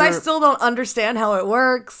since I still don't understand how it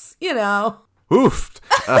works, Oofed.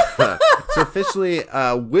 So officially,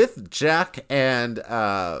 with Jack and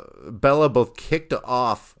Bella both kicked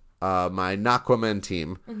off my Naquaman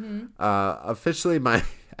team, officially my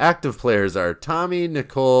active players are Tommy,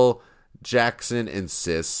 Nicole, Jackson, and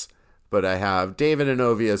Sis. But I have David and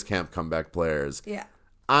Ovi as camp comeback players. Yeah.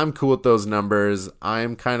 I'm cool with those numbers.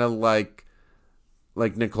 I'm kind of like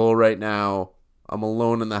Nicole right now. I'm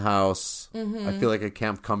alone in the house. Mm-hmm. I feel like a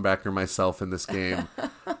camp comebacker myself in this game.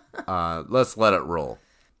 Let's let it roll.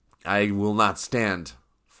 I will not stand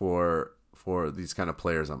for these kind of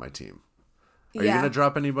players on my team. Are you going to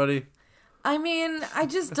drop anybody? I mean, I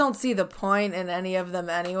just don't see the point in any of them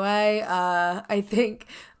anyway. I think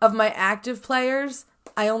of my active players,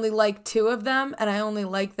 I only like 2 of them, and I only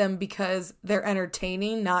like them because they're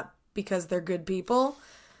entertaining, not because they're good people.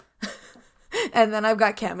 And then I've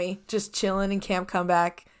got Kemi just chilling in camp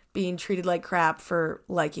comeback, being treated like crap for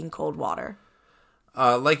liking cold water.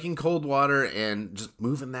 Liking cold water and just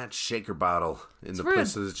moving that shaker bottle in the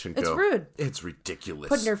places it should go. It's rude. It's ridiculous.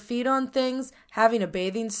 Putting your feet on things, having a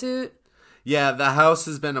bathing suit. Yeah, the house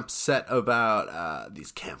has been upset about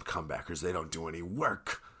these camp comebackers. They don't do any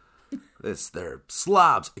work. They're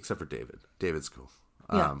slobs, except for David. David's cool.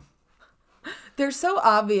 Yeah. They're so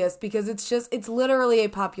obvious because it's literally a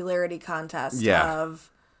popularity contest of,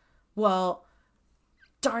 well,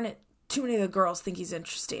 darn it, too many of the girls think he's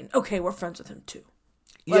interesting. Okay, we're friends with him too.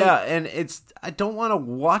 And I don't want to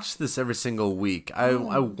watch this every single week. I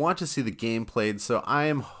want to see the game played, so I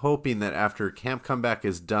am hoping that after Camp Comeback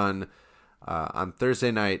is done on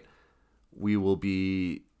Thursday night, we will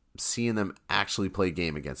be seeing them actually play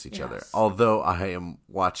game against each other. Although I am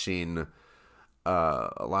watching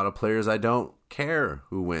a lot of players I don't care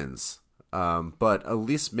who wins. But at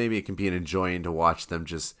least maybe it can be enjoying to watch them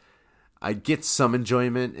just... I get some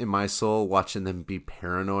enjoyment in my soul watching them be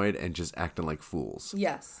paranoid and just acting like fools.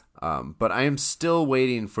 Yes. But I am still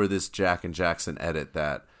waiting for this Jack and Jackson edit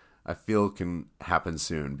that I feel can happen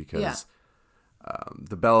soon because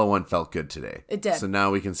the Bella one felt good today. It did. So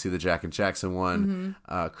now we can see the Jack and Jackson one.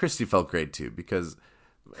 Mm-hmm. Christy felt great too because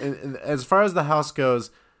as far as the house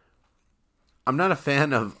goes, I'm not a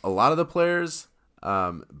fan of a lot of the players,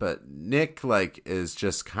 but Nick is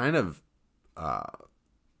just kind of...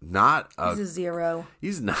 he's a 0.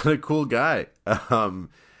 He's not a cool guy.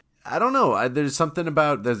 I don't know. There's something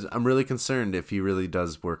about this. I'm really concerned if he really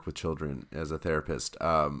does work with children as a therapist.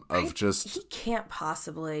 He can't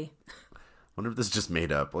possibly. wonder if this is just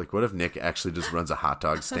made up. Like, what if Nick actually just runs a hot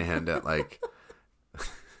dog stand at, like...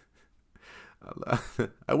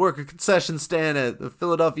 I work a concession stand at the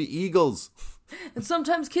Philadelphia Eagles. And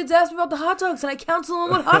sometimes kids ask me about the hot dogs, and I counsel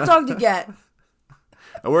them what hot dog to get.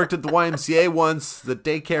 I worked at the YMCA once, the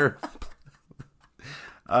daycare.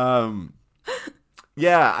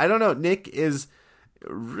 Yeah, I don't know. Nick is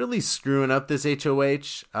really screwing up this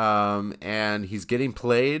HOH, and he's getting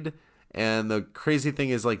played. And the crazy thing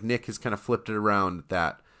is, like, Nick has kind of flipped it around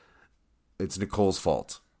that it's Nicole's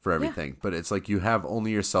fault for everything. Yeah. But it's like you have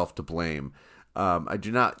only yourself to blame. I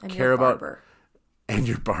do not care about... And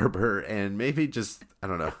your barber. And maybe just, I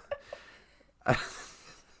don't know.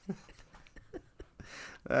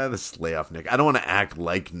 Let's lay off Nick. I don't want to act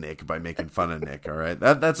like Nick by making fun of Nick, all right?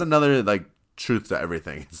 That's another, like, truth to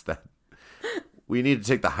everything. Is that we need to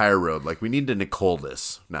take the higher road. Like, we need to Nicole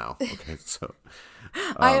this now. Okay, so...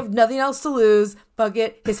 I have nothing else to lose. Fuck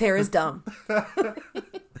it. His hair is dumb.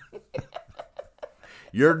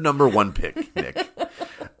 You're number one pick, Nick.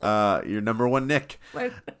 You're number one, Nick.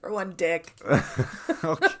 My number one dick.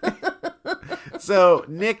 Okay. So,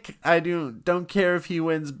 Nick, I don't care if he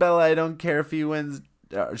wins. Bella, I don't care if he wins.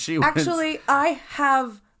 She wins. Actually, I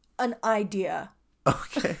have an idea.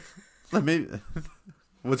 Okay.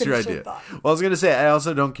 What's your idea? Well, I was going to say, I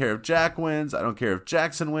also don't care if Jack wins. I don't care if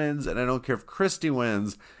Jackson wins. And I don't care if Christy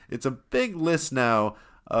wins. It's a big list now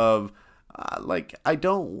of, I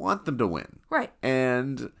don't want them to win. Right.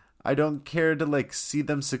 And I don't care to, like, see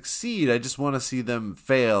them succeed. I just want to see them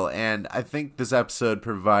fail. And I think this episode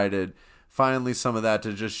provided finally some of that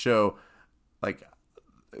to just show, like,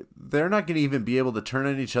 they're not going to even be able to turn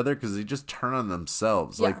on each other because they just turn on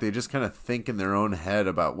themselves. Yeah. Like, they just kind of think in their own head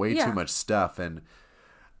about way too much stuff. And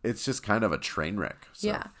it's just kind of a train wreck. So.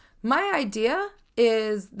 Yeah. My idea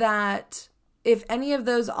is that if any of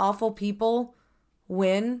those awful people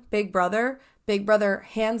win Big Brother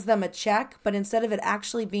hands them a check, but instead of it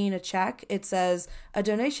actually being a check, it says a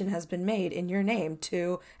donation has been made in your name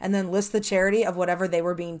to, and then list the charity of whatever they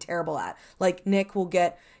were being terrible at. Like, Nick will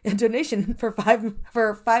get a donation for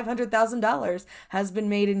 $500,000 has been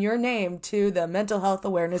made in your name to the Mental Health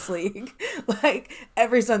Awareness League. Like,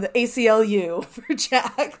 every Sunday, ACLU for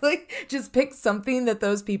Jack. Like, just pick something that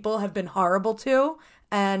those people have been horrible to,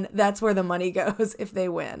 and that's where the money goes if they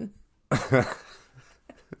win.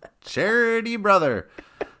 Charity brother.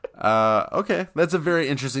 Okay, that's a very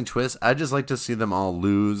interesting twist. I'd just like to see them all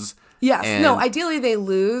lose. Yes, no, ideally they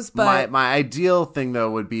lose, but... My ideal thing,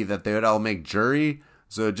 though, would be that they would all make jury,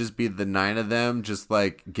 so it'd just be the 9 of them just,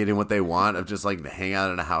 like, getting what they want, of just, like, hang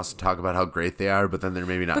out in a house and talk about how great they are, but then they're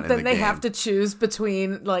maybe not in the game. But then they have to choose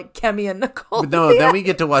between, like, Kemi and Nicole. But no, then we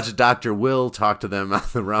get to watch Dr. Will talk to them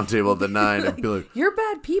at the round table of the 9 and be like... You're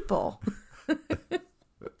bad people.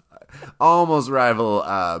 Almost rival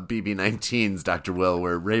BB19's Dr. Will,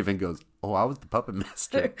 where Raven goes, "Oh, I was the puppet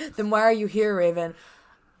master." Then why are you here, Raven?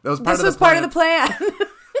 That was part of the plan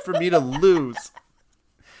for me to lose.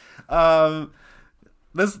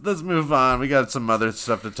 Let's move on. We got some other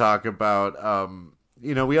stuff to talk about.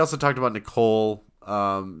 We also talked about Nicole.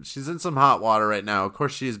 She's in some hot water right now. Of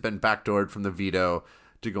course, she has been backdoored from the veto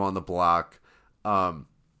to go on the block.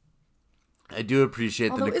 I do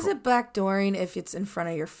appreciate Although, is it backdooring if it's in front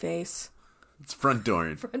of your face? It's front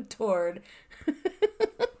dooring. Front doored.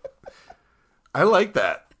 I like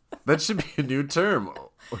that. That should be a new term.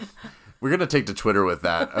 We're going to take to Twitter with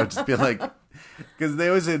that. I'll just be like, because they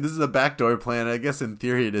always say this is a backdoor plan. I guess in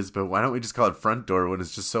theory it is, but why don't we just call it front door when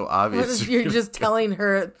it's just so obvious? You're just telling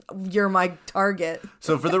her you're my target.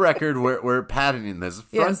 So for the record, we're patenting this.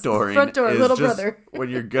 Front dooring front door, is little just brother.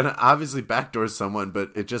 when you're going to obviously backdoor someone,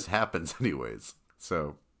 but it just happens anyways.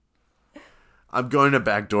 So I'm going to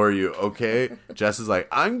backdoor you, okay? Jess is like,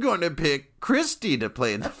 I'm going to pick Christy to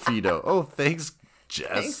play in the veto. Oh, thanks, Jess.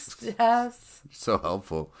 Thanks, Jess. So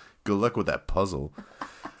helpful. Good luck with that puzzle.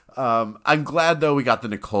 I'm glad, though, we got the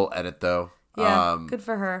Nicole edit, though. Yeah, good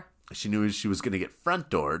for her. She knew she was going to get front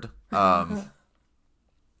doored. And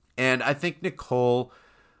I think Nicole,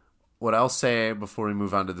 what I'll say before we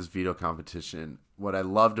move on to this veto competition, what I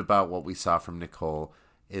loved about what we saw from Nicole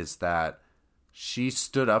is that she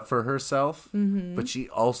stood up for herself, but she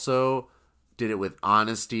also did it with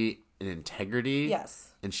honesty and integrity.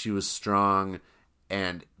 Yes. And she was strong.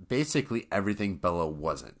 And basically everything Bella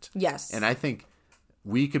wasn't. Yes. And I think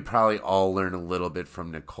we could probably all learn a little bit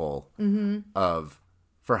from Nicole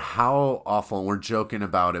for how awful, and we're joking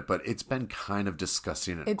about it, but it's been kind of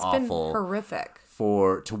disgusting and awful. It's been horrific.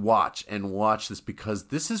 To watch this, because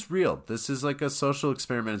this is real. This is like a social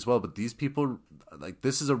experiment as well, but these people, like,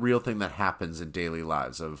 this is a real thing that happens in daily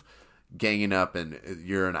lives of, ganging up and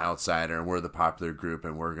you're an outsider and we're the popular group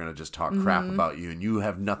and we're going to just talk crap about you and you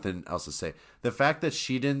have nothing else to say. The fact that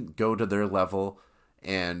she didn't go to their level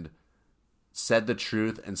and said the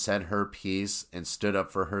truth and said her piece and stood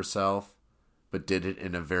up for herself, but did it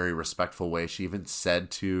in a very respectful way. She even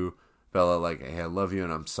said to Bella, like, hey, I love you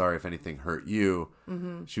and I'm sorry if anything hurt you.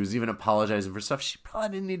 Mm-hmm. She was even apologizing for stuff she probably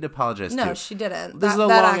didn't need to apologize to. No, she didn't. This is a that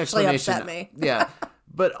long actually explanation. upset me. Yeah.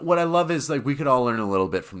 But what I love is, like, we could all learn a little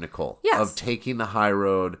bit from Nicole. Yes. Of taking the high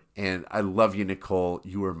road. And I love you, Nicole.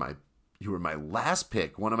 You were my last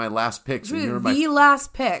pick. One of my last picks. You were the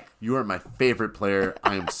last pick. You are my favorite player.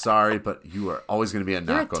 I am sorry, but you are always going to be a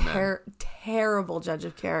Nako man. You're a terrible judge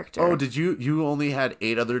of character. Oh, did you only had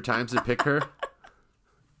 8 other times to pick her?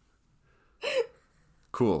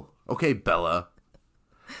 Cool. Okay, Bella.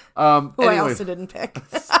 Who I also didn't pick.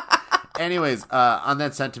 Anyways, on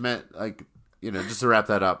that sentiment, like, just to wrap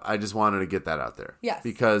that up, I just wanted to get that out there. Yes.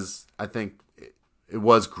 Because I think it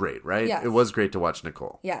was great, right? Yes. It was great to watch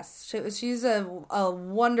Nicole. Yes. She's a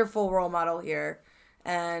wonderful role model here.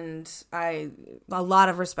 And a lot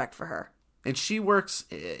of respect for her. And she works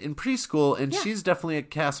in preschool, and she's definitely a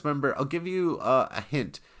cast member. I'll give you a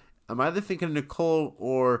hint. I'm either thinking Nicole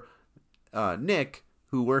or Nick,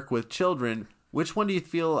 who work with children. Which one do you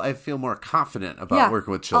feel I feel more confident about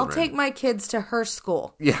working with children? I'll take my kids to her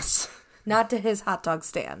school. Yes. Not to his hot dog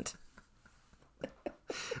stand.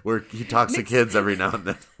 Where he talks to kids every now and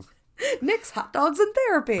then. Nick's hot dogs and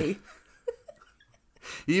therapy.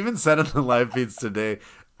 He even said in the live feeds today,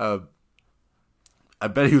 I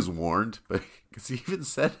bet he was warned, but because he even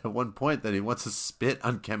said at one point that he wants to spit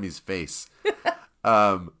on Kemi's face.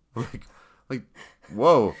 Like,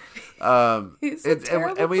 whoa. He's a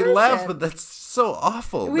terrible and we person. laugh, but that's so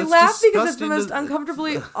awful. We laugh because it's the most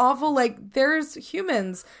uncomfortably awful. Like, there's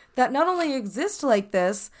humans that not only exist like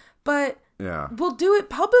this, but will do it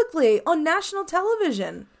publicly on national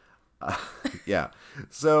television. Yeah.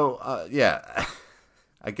 So,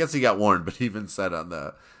 I guess he got warned, but he even said on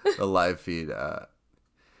the live feed,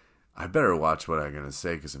 I better watch what I'm going to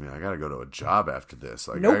say because, I got to go to a job after this.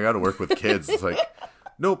 Like, nope. I got to work with kids. It's like,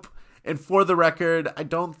 nope. And for the record, I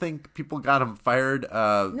don't think people got him fired.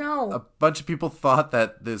 No. A bunch of people thought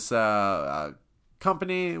that this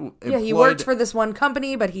company employed... he worked for this one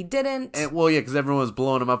company, but he didn't. And, because everyone was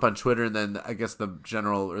blowing him up on Twitter, and then I guess the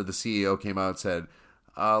general or the CEO came out and said,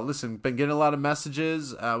 listen, been getting a lot of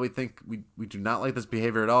messages. We think we do not like this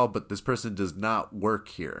behavior at all, but this person does not work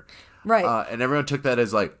here. Right. And everyone took that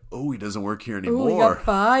as like, oh, he doesn't work here anymore. Oh, he got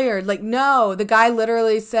fired. Like, no, the guy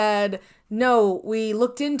literally said, no, we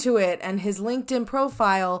looked into it and his LinkedIn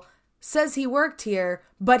profile says he worked here,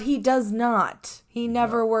 but he does not. He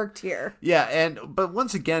never worked here. Yeah, but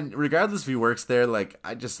once again, regardless if he works there, like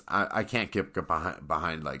I can't get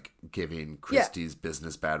behind like giving Christie's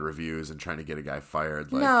business bad reviews and trying to get a guy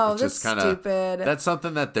fired. Like, no, it's that's just kinda, stupid. That's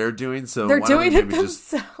something that they're doing. So they're doing it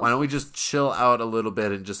themselves. Why don't we just chill out a little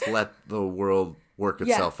bit and just let the world work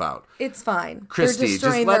itself out? It's fine. Christie,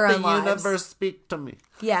 just let the universe speak to me.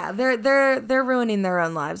 Yeah, they're ruining their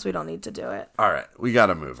own lives. We don't need to do it. All right, we got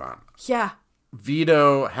to move on. Yeah.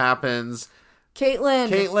 Veto happens. Caitlyn.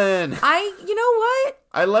 You know what?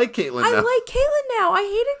 I like Caitlyn now. I like Caitlyn now. I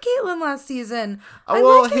hated Caitlyn last season.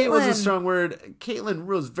 Hate was a strong word. Caitlyn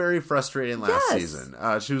was very frustrating last season.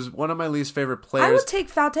 She was one of my least favorite players. I would take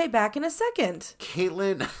Faute back in a second.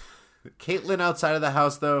 Caitlyn outside of the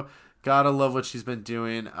house, though, gotta love what she's been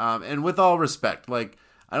doing. And with all respect, like,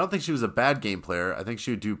 I don't think she was a bad game player. I think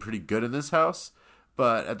she would do pretty good in this house,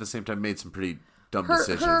 but at the same time made some pretty dumb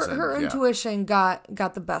decisions. Her intuition got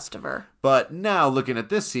the best of her. But now, looking at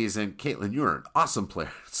this season, Caitlyn, you're an awesome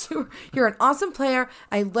player. You're an awesome player.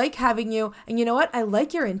 I like having you. And you know what? I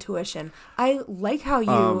like your intuition. I like how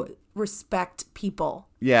you respect people.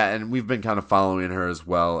 Yeah, and we've been kind of following her as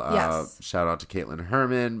well. Yes. Shout out to Caitlyn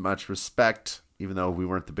Herman. Much respect. Even though we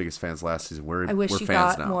weren't the biggest fans last season, I wish we're you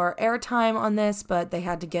fans got now. more airtime on this, but they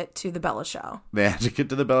had to get to the Bella show.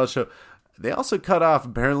 They also cut off.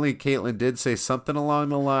 Apparently, Caitlyn did say something along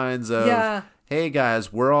the lines of, hey,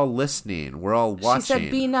 guys, we're all listening. We're all watching. She said,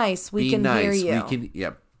 be nice. We can hear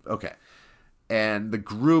you. Okay. And the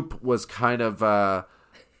group was kind of a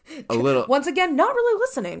little... Once again, not really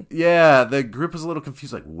listening. Yeah, the group was a little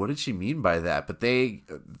confused. Like, what did she mean by that? But they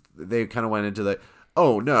kind of went into the...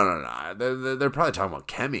 Oh, no. They're probably talking about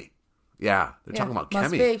Kemi. Yeah, they're talking about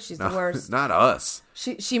must Kemi. Be. She's the worst. Not us.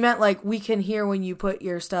 She meant like, we can hear when you put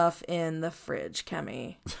your stuff in the fridge,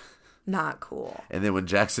 Kemi. Not cool. And then when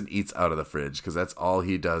Jackson eats out of the fridge, because that's all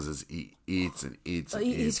he does is eats and eats and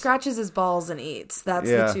eats. He scratches his balls and eats. That's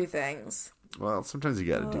the two things. Well, sometimes you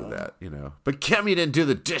got to do that, But Kemi didn't do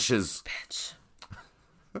the dishes. Bitch.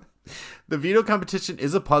 The veto competition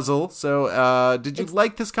is a puzzle. So did you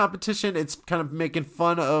like this competition? It's kind of making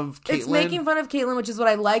fun of Caitlyn. It's making fun of Caitlyn, which is what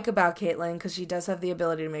I like about Caitlyn, because she does have the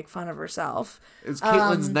ability to make fun of herself. It's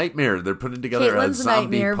Caitlyn's nightmare. They're putting together Caitlyn's a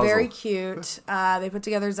zombie nightmare, puzzle. very cute. They put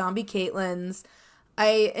together zombie Caitlyn's.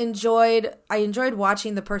 I enjoyed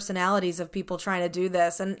watching the personalities of people trying to do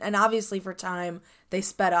this, and obviously for time they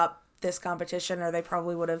sped up this competition, or they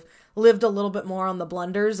probably would have lived a little bit more on the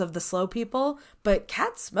blunders of the slow people. But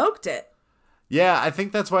Kat smoked it. Yeah, I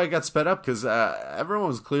think that's why it got sped up, because everyone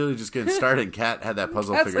was clearly just getting started. And Kat had that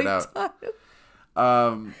puzzle figured out.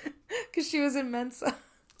 Because she was in Mensa.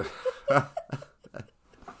 Yeah,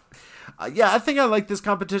 I think I like this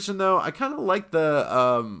competition though. I kind of like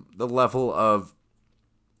the level of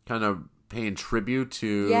kind of paying tribute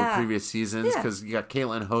to previous seasons, because you got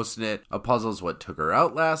Caitlyn hosting it. A puzzle's what took her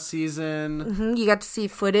out last season. Mm-hmm. You got to see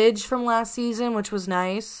footage from last season, which was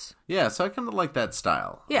nice. Yeah, so I kind of like that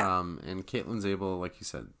style. Yeah. And Caitlyn's able, like you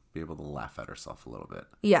said, be able to laugh at herself a little bit.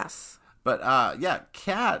 Yes. But yeah,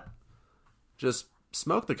 Kat just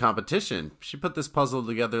smoked the competition. She put this puzzle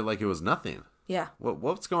together like it was nothing. Yeah.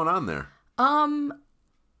 What's going on there?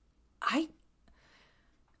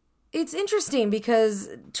 It's interesting because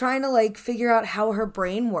trying to like figure out how her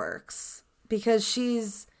brain works, because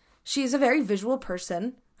she's a very visual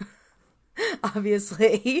person,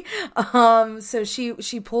 obviously. So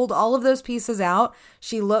she pulled all of those pieces out.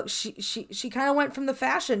 She kind of went from the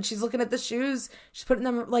fashion. She's looking at the shoes. She's putting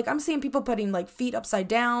them, like, I'm seeing people putting like feet upside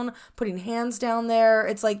down, putting hands down there.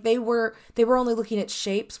 It's like they were only looking at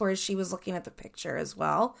shapes, whereas she was looking at the picture as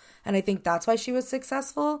well. And I think that's why she was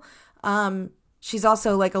successful. She's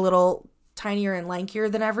also like a little tinier and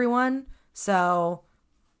lankier than everyone, so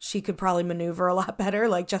she could probably maneuver a lot better.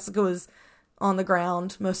 Like Jessica was on the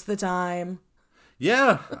ground most of the time.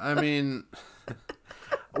 Yeah, I mean,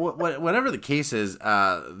 whatever the case is,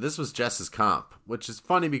 this was Jess's comp, which is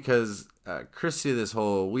funny because Christy this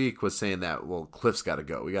whole week was saying that, well, Cliff's got to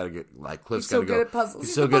go. We got to get, like, Cliff's got to go.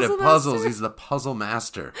 He's so good at puzzles. He's the puzzle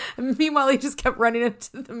master. And meanwhile, he just kept running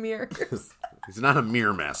into the mirrors. He's not a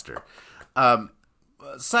mirror master.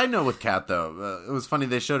 Side note with Kat, though, it was funny.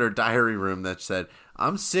 They showed her diary room that said,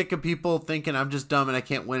 I'm sick of people thinking I'm just dumb and I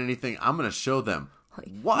can't win anything. I'm going to show them. Like,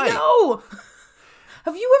 why? No!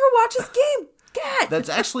 Have you ever watched this game, Kat? That's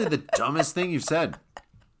actually the dumbest thing you've said.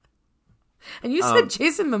 And you said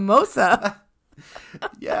Jason Mimosa.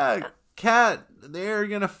 Yeah, Kat, they're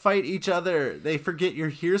going to fight each other. They forget you're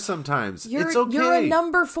here sometimes. It's okay. You're a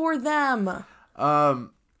number for them.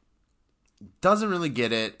 Doesn't really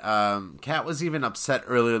get it. Kat was even upset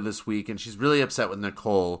earlier this week, and she's really upset with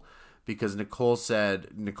Nicole because Nicole said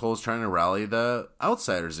Nicole's trying to rally the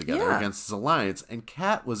outsiders together against this alliance, and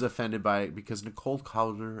Kat was offended by it because Nicole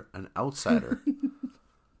called her an outsider.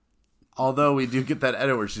 Although we do get that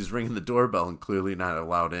edit where she's ringing the doorbell and clearly not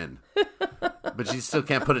allowed in. But she still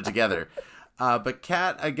can't put it together. But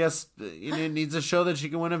Kat, I guess, needs to show that she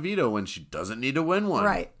can win a veto when she doesn't need to win one.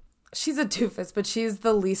 Right. She's a doofus, but she's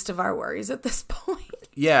the least of our worries at this point.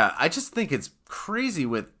 Yeah, I just think it's crazy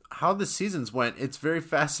with how the seasons went. It's very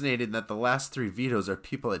fascinating that the last 3 vetoes are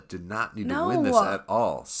people that did not need to win this at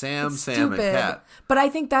all. Sam, and Kat. But I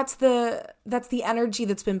think that's the energy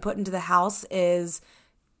that's been put into the house is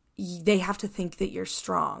they have to think that you're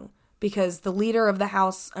strong. Because the leader of the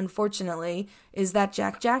house, unfortunately, is that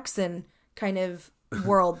Jack Jackson kind of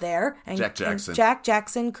world there, and Jack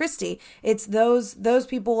Jackson, Christy. It's those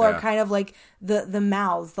people are kind of like the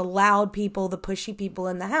mouths, the loud people, the pushy people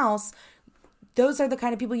in the house. Those are the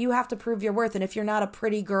kind of people you have to prove your worth. And if you're not a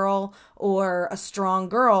pretty girl or a strong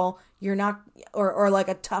girl, you're not, or like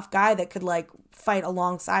a tough guy that could like fight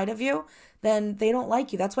alongside of you, then they don't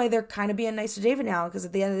like you. That's why they're kind of being nice to David now, because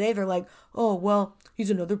at the end of the day, they're like, oh well, he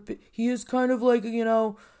is kind of like,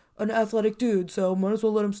 an athletic dude, so might as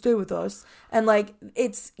well let him stay with us. And like,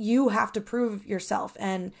 you have to prove yourself.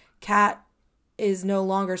 And Kat is no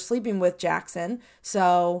longer sleeping with Jackson,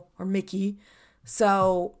 or Mickey.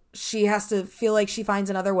 So she has to feel like she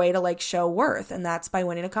finds another way to like show worth. And that's by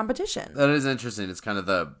winning a competition. That is interesting. It's kind of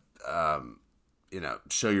the,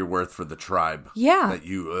 show your worth for the tribe. Yeah. That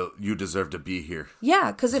you deserve to be here.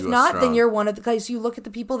 Yeah. Cause if not, then you're one of the guys. You look at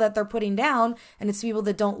the people that they're putting down, and it's people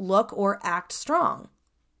that don't look or act strong.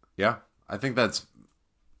 Yeah, I think that's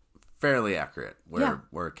fairly accurate where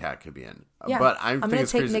a Kat could be in. Yeah, but I'm going to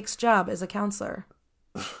take Nick's job as a counselor.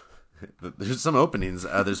 There's some openings.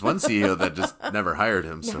 There's one CEO that just never hired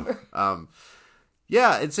him. Never. So,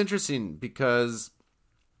 yeah, it's interesting because,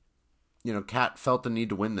 Kat felt the need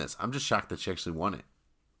to win this. I'm just shocked that she actually won it.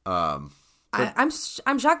 I'm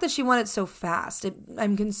shocked that she won it so fast.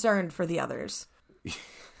 I'm concerned for the others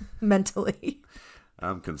mentally.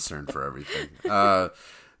 I'm concerned for everything.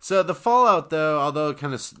 So the fallout, though, although it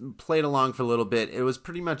kind of played along for a little bit, it was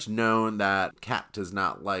pretty much known that Kat does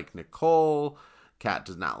not like Nicole. Kat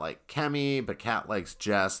does not like Kemi, but Kat likes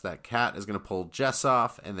Jess. That Kat is going to pull Jess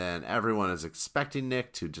off, and then everyone is expecting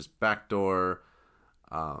Nick to just backdoor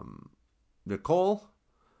Nicole.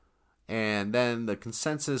 And then the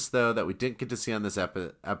consensus, though, that we didn't get to see on this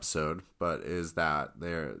episode, but is that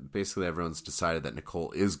basically everyone's decided that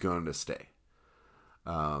Nicole is going to stay.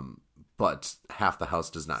 But half the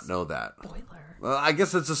house does not know that. Spoiler. Well, I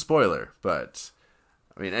guess it's a spoiler, but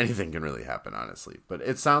I mean, anything can really happen, honestly. But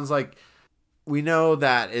it sounds like we know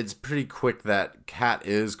that it's pretty quick that Kat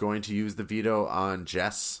is going to use the veto on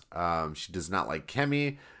Jess. She does not like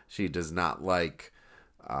Kemi. She does not like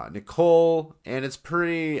Nicole. And it's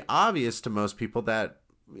pretty obvious to most people that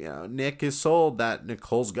Nick is sold that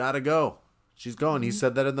Nicole's got to go. She's going. Mm-hmm. He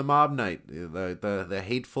said that in the mob night, the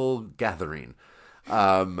hateful gathering.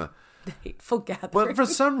 The hateful gathering. But for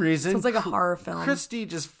some reason, sounds like a horror film. Christy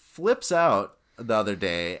just flips out the other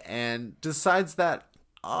day and decides that,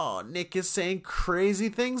 Nick is saying crazy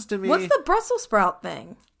things to me. What's the Brussels sprout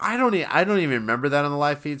thing? I don't even remember that on the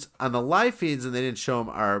live feeds. On the live feeds, and they didn't show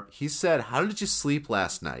him, he said, "How did you sleep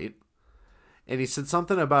last night?" And he said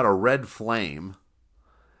something about a red flame.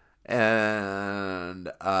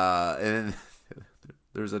 And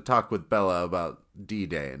there's a talk with Bella about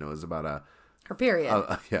D-Day, and it was about her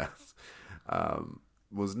period. Yes.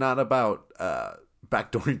 Was not about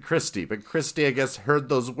backdooring Christy, but Christy, I guess, heard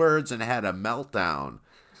those words and had a meltdown.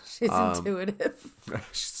 She's intuitive.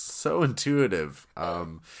 She's so intuitive.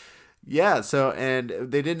 Yeah, so, and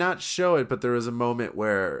they did not show it, but there was a moment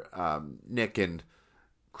where Nick and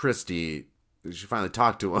Christy, she finally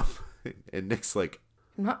talked to him, and Nick's like,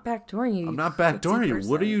 I'm not backdooring you. I'm not backdooring you.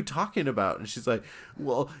 What are you talking about? And she's like,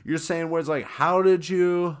 well, you're saying words like, how did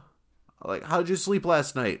you sleep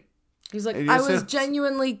last night? He's like, I was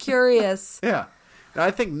genuinely curious. Yeah. Now,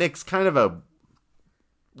 I think Nick's kind of a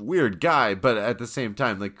weird guy, but at the same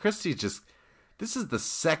time, like, Christy this is the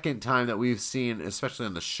second time that we've seen, especially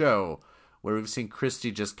on the show, where we've seen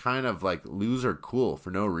Christy just kind of like lose her cool for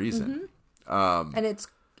no reason. Mm-hmm. And it's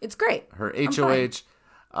great. Her HOH.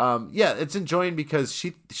 Yeah, it's enjoying because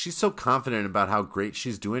she's so confident about how great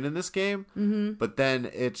she's doing in this game, but then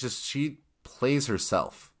she plays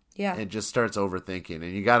herself. Yeah. And just starts overthinking,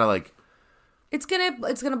 and you gotta like. It's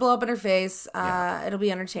gonna blow up in her face. It'll be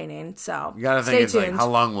entertaining. So you gotta think it's tuned. Like, how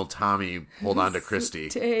long will Tommy hold on to Christy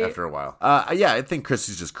after a while? Yeah, I think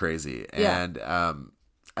Christy's just crazy, and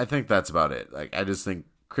I think that's about it. Like, I just think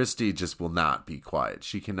Christy just will not be quiet.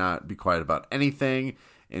 She cannot be quiet about anything,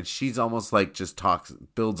 and she's almost like just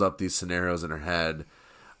builds up these scenarios in her head,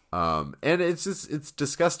 and it's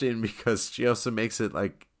disgusting because she also makes it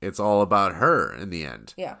like it's all about her in the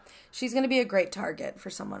end. Yeah, she's gonna be a great target for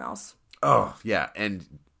someone else. Oh, yeah. And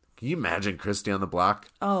can you imagine Christy on the block?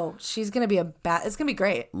 Oh, she's going to be it's going to be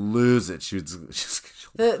great. Lose it.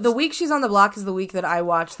 The week she's on the block is the week that I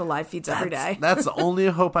watch the live feeds every day. That's the only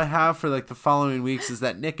hope I have for like the following weeks is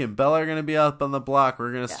that Nick and Bella are going to be up on the block.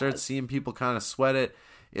 We're going to start seeing people kind of sweat it.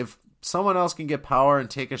 If someone else can get power and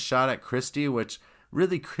take a shot at Christy, which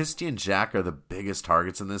really Christy and Jack are the biggest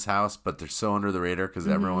targets in this house, but they're so under the radar because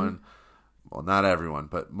everyone, well, not everyone,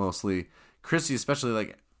 but mostly Christy, especially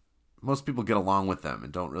like, most people get along with them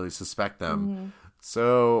and don't really suspect them. Mm-hmm.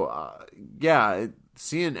 So,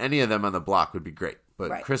 seeing any of them on the block would be great.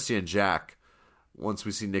 But Christy and Jack, once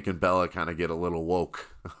we see Nick and Bella kind of get a little woke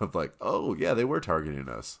of like, oh, yeah, they were targeting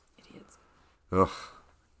us. Idiots. Ugh,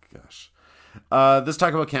 gosh. Let's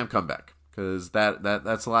talk about Camp Comeback, because that's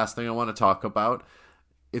the last thing I want to talk about.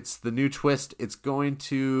 It's the new twist. It's going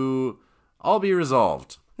to all be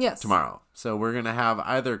resolved tomorrow. So we're going to have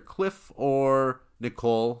either Cliff or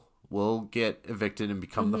Nicole will get evicted and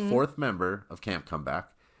become the fourth member of Camp Comeback.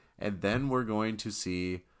 And then we're going to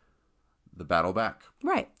see the battle back.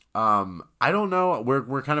 Right. I don't know.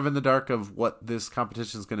 We're kind of in the dark of what this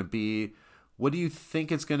competition is going to be. What do you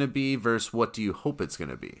think it's going to be versus what do you hope it's going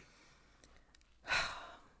to be?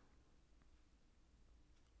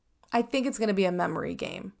 I think it's going to be a memory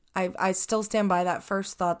game. I still stand by that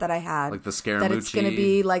first thought that I had. Like the Scaramucci. That it's going to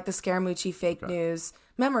be like the Scaramucci fake news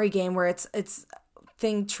memory game where it's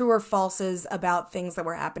true or falses about things that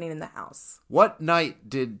were happening in the house. What night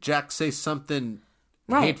did Jack say something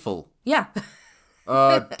hateful? Yeah.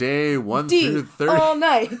 Day 1 through 30. All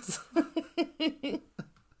night.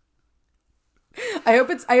 I hope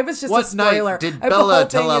it's just what a spoiler. Night did Bella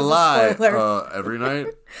tell a lie? Every night.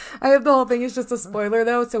 I hope the whole thing is just a spoiler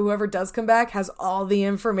though, so whoever does come back has all the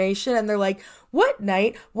information, and they're like, "What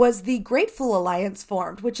night was the Grateful Alliance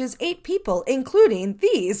formed?" Which is 8 people, including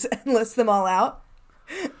these, and list them all out.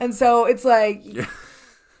 And so it's like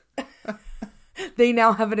they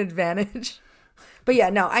now have an advantage. But yeah,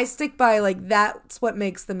 no, I stick by like that's what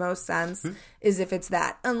makes the most sense is if it's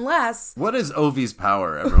that. Unless what is Ovi's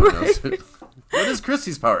power? Everyone knows it. What is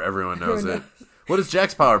Christy's power? Everyone knows it. What is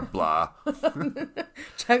Jack's power? Blah.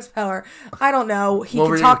 Jack's power. I don't know. He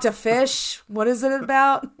can talk to fish. What is it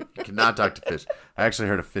about? He cannot talk to fish. I actually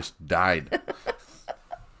heard a fish died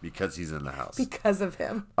because he's in the house. Because of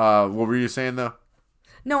him. What were you saying though?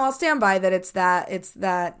 No, I'll stand by that. It's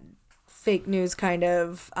that fake news kind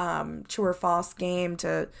of true or false game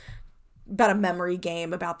about a memory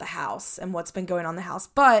game about the house and what's been going on in the house.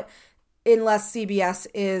 But unless CBS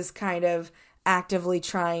is kind of actively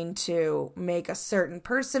trying to make a certain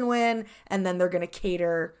person win, and then they're going to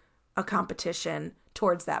cater a competition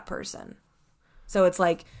towards that person. So it's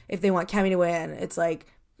like, if they want Kemi to win, it's like,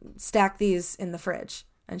 stack these in the fridge.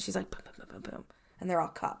 And she's like, boom, boom, boom, boom, boom. And they're all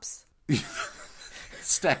cups.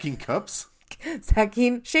 Stacking cups?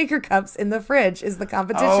 Stacking shaker cups in the fridge is the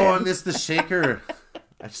competition. Oh, I missed the shaker.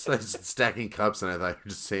 I just thought stacking cups, and I thought you were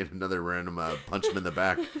just saying another random punch him in the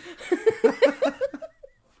back.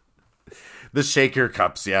 The shaker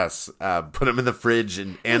cups, yes. Put them in the fridge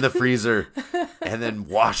and the freezer, and then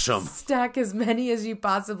wash them. Stack as many as you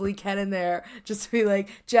possibly can in there, just to be like,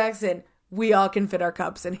 Jackson, we all can fit our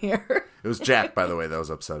cups in here. It was Jack, by the way, that was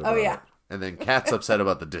upset about it. And then Kat's upset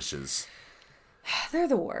about the dishes. They're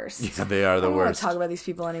the worst. Yeah, they are the worst. I don't want to talk about these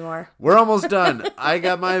people anymore. We're almost done. I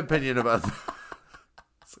got my opinion about that.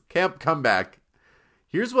 Camp Comeback.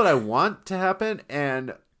 Here's what I want to happen,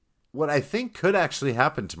 and what I think could actually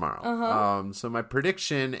happen tomorrow. So my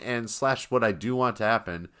prediction and / what I do want to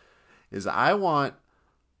happen is I want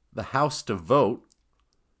the house to vote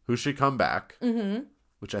who should come back,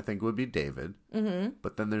 which I think would be David.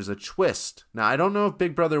 But then there's a twist. Now, I don't know if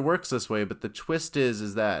Big Brother works this way, but the twist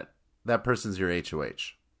is that person's your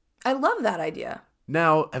HOH. I love that idea.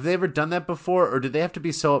 Now, have they ever done that before, or do they have to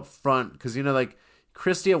be so upfront? Because, like,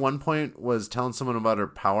 Christy at one point was telling someone about her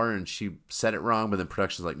power and she said it wrong, but then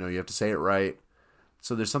production's like, no, you have to say it right.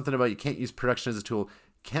 So there's something about you can't use production as a tool.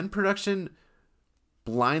 Can production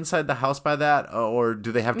blindside the house by that, or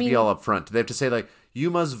do they have to be all up front? Do they have to say, like, you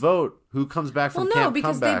must vote who comes back from Camp Comeback?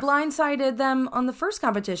 Well, no, because they blindsided them on the first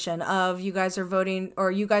competition of you guys are voting, or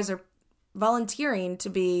you guys are volunteering to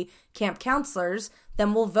be camp counselors.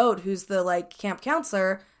 Then we'll vote who's the, like, camp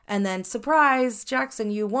counselor. And then, surprise,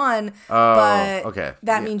 Jackson, you won. Oh, but okay.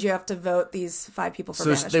 That means you have to vote these 5 people for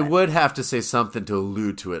banishment. So they would have to say something to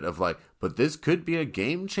allude to it of like, but this could be a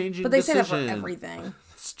game-changing decision. But they say that for everything.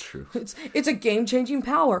 That's true. It's a game-changing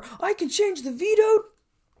power. I can change the vetoed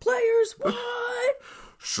players. What?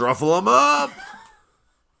 Shuffle them up.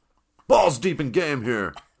 Balls deep in game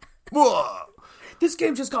here. This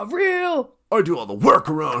game just got real. I do all the work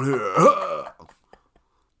around here.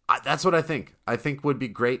 That's what I think. I think would be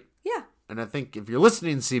great. Yeah. And I think if you're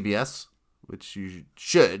listening to CBS, which you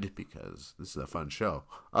should because this is a fun show,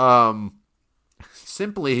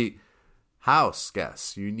 simply house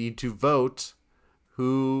guests. You need to vote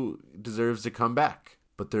who deserves to come back.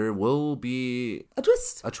 But there will be a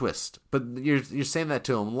twist. But you're saying that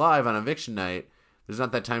to them live on eviction night. There's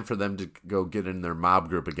not that time for them to go get in their mob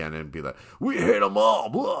group again and be like, we hate them all.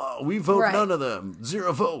 Blah. We vote none of them.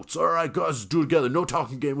 0 votes. All right, guys, do it together. No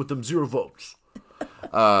talking game with them. 0 votes.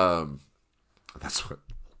 That's what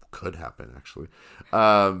could happen, actually.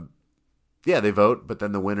 Yeah, they vote, but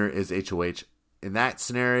then the winner is HOH. In that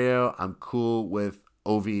scenario, I'm cool with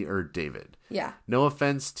Ovi or David. Yeah. No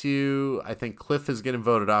offense to, I think Cliff is getting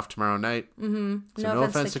voted off tomorrow night. Mm-hmm. So no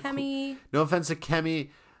offense to Kemi. No offense to Kemi.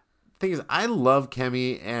 Thing is, I love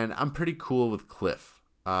Kemi, and I'm pretty cool with Cliff.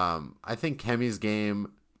 I think Kemi's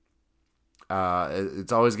game,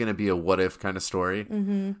 it's always going to be a what-if kind of story.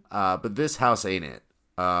 Mm-hmm. But this house ain't it.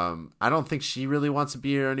 I don't think she really wants to be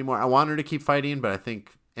here anymore. I want her to keep fighting, but I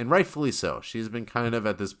think, and rightfully so, she's been kind of,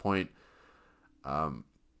 at this point,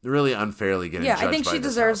 really unfairly getting judged by this house. Yeah, I think she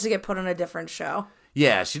deserves to get put on a different show.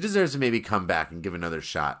 Yeah, she deserves to maybe come back and give another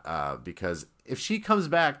shot, because if she comes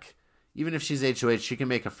back, even if she's HOH, she can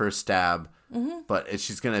make a first stab, but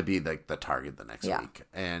she's going to be like the target the next week,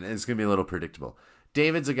 and it's going to be a little predictable.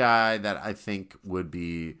 David's a guy that I think would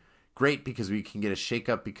be great because we can get a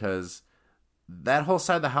shakeup, because that whole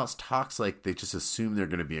side of the house talks like they just assume they're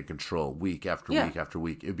going to be in control week after week after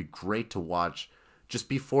week. It would be great to watch, just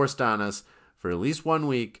be forced on us for at least 1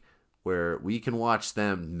 week where we can watch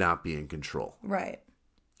them not be in control. Right.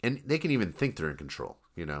 And they can even think they're in control,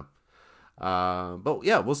 you know? But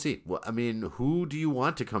yeah, we'll see. Well, I mean, who do you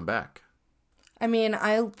want to come back? I mean,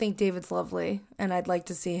 I think David's lovely, and I'd like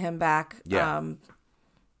to see him back. Yeah.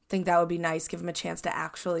 Think that would be nice. Give him a chance to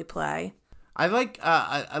actually play. I like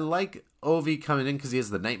Ovi coming in because he has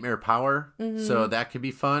the nightmare power, so that could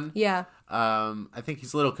be fun. Yeah. I think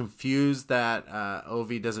he's a little confused that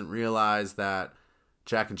Ovi doesn't realize that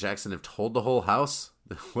Jack and Jackson have told the whole house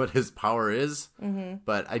what his power is. Mm-hmm.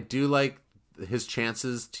 But I do like his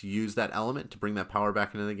chances to use that element to bring that power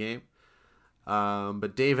back into the game.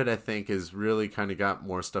 But David, I think, has really kind of got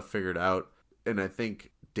more stuff figured out. And I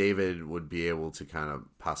think David would be able to kind of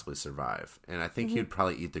possibly survive. And I think he would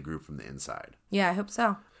probably eat the group from the inside. Yeah, I hope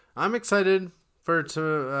so. I'm excited for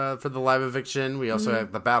the live eviction. We also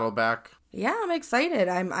have the battle back. Yeah, I'm excited.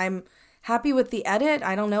 I'm happy with the edit.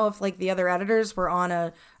 I don't know if like the other editors were on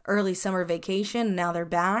a early summer vacation and now they're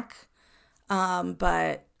back.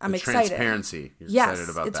 But I'm excited. Transparency. You're excited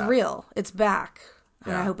about it's that. real. It's back.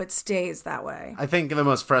 And Yeah. I hope it stays that way. I think the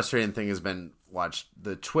most frustrating thing has been watch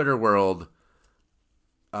the Twitter world.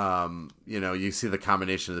 You see the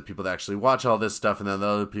combination of the people that actually watch all this stuff, and then the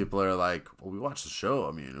other people are like, "Well, we watched the show.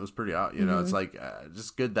 I mean, it was pretty out." It's like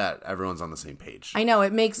just good that everyone's on the same page. I know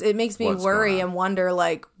it makes me What's worry going on? and wonder,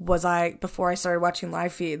 like, was I, before I started watching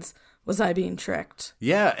live feeds, was I being tricked?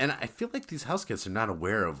 Yeah, and I feel like these house guests are not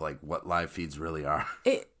aware of like what live feeds really are.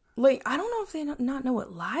 I don't know if they not know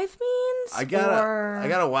what live means. I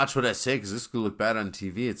gotta watch what I say because this could look bad on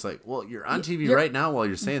TV. It's like, well, you're on TV right now while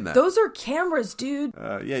you're saying that. Those are cameras, dude.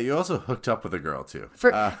 Yeah, you also hooked up with a girl too.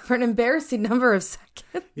 For an embarrassing number of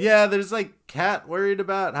seconds. Yeah, there's like Kat worried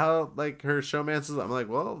about how like her showmances. I'm like,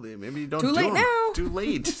 well, maybe you don't Too do late them. now. Too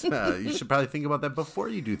late. You should probably think about that before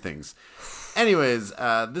you do things. Anyways,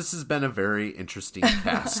 this has been a very interesting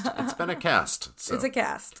cast. It's been a cast. So. It's a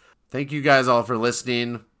cast. Thank you guys all for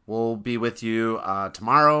listening. We'll be with you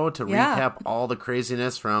tomorrow to recap all the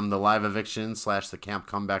craziness from the live eviction / the camp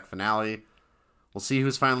comeback finale. We'll see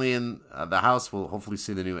who's finally in the house. We'll hopefully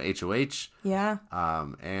see the new HOH. Yeah.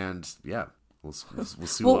 And yeah, we'll see. We'll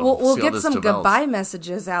see get some goodbye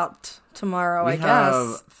messages out tomorrow. I guess we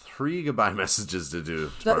have 3 goodbye messages to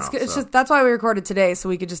do tomorrow. That's why we recorded today, so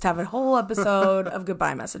we could just have a whole episode of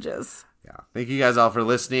goodbye messages. Yeah. Thank you guys all for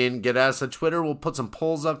listening. Get us on Twitter. We'll put some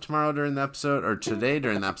polls up tomorrow during the episode, or today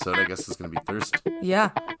during the episode. I guess it's going to be Thursday. Yeah.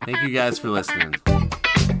 Thank you guys for listening.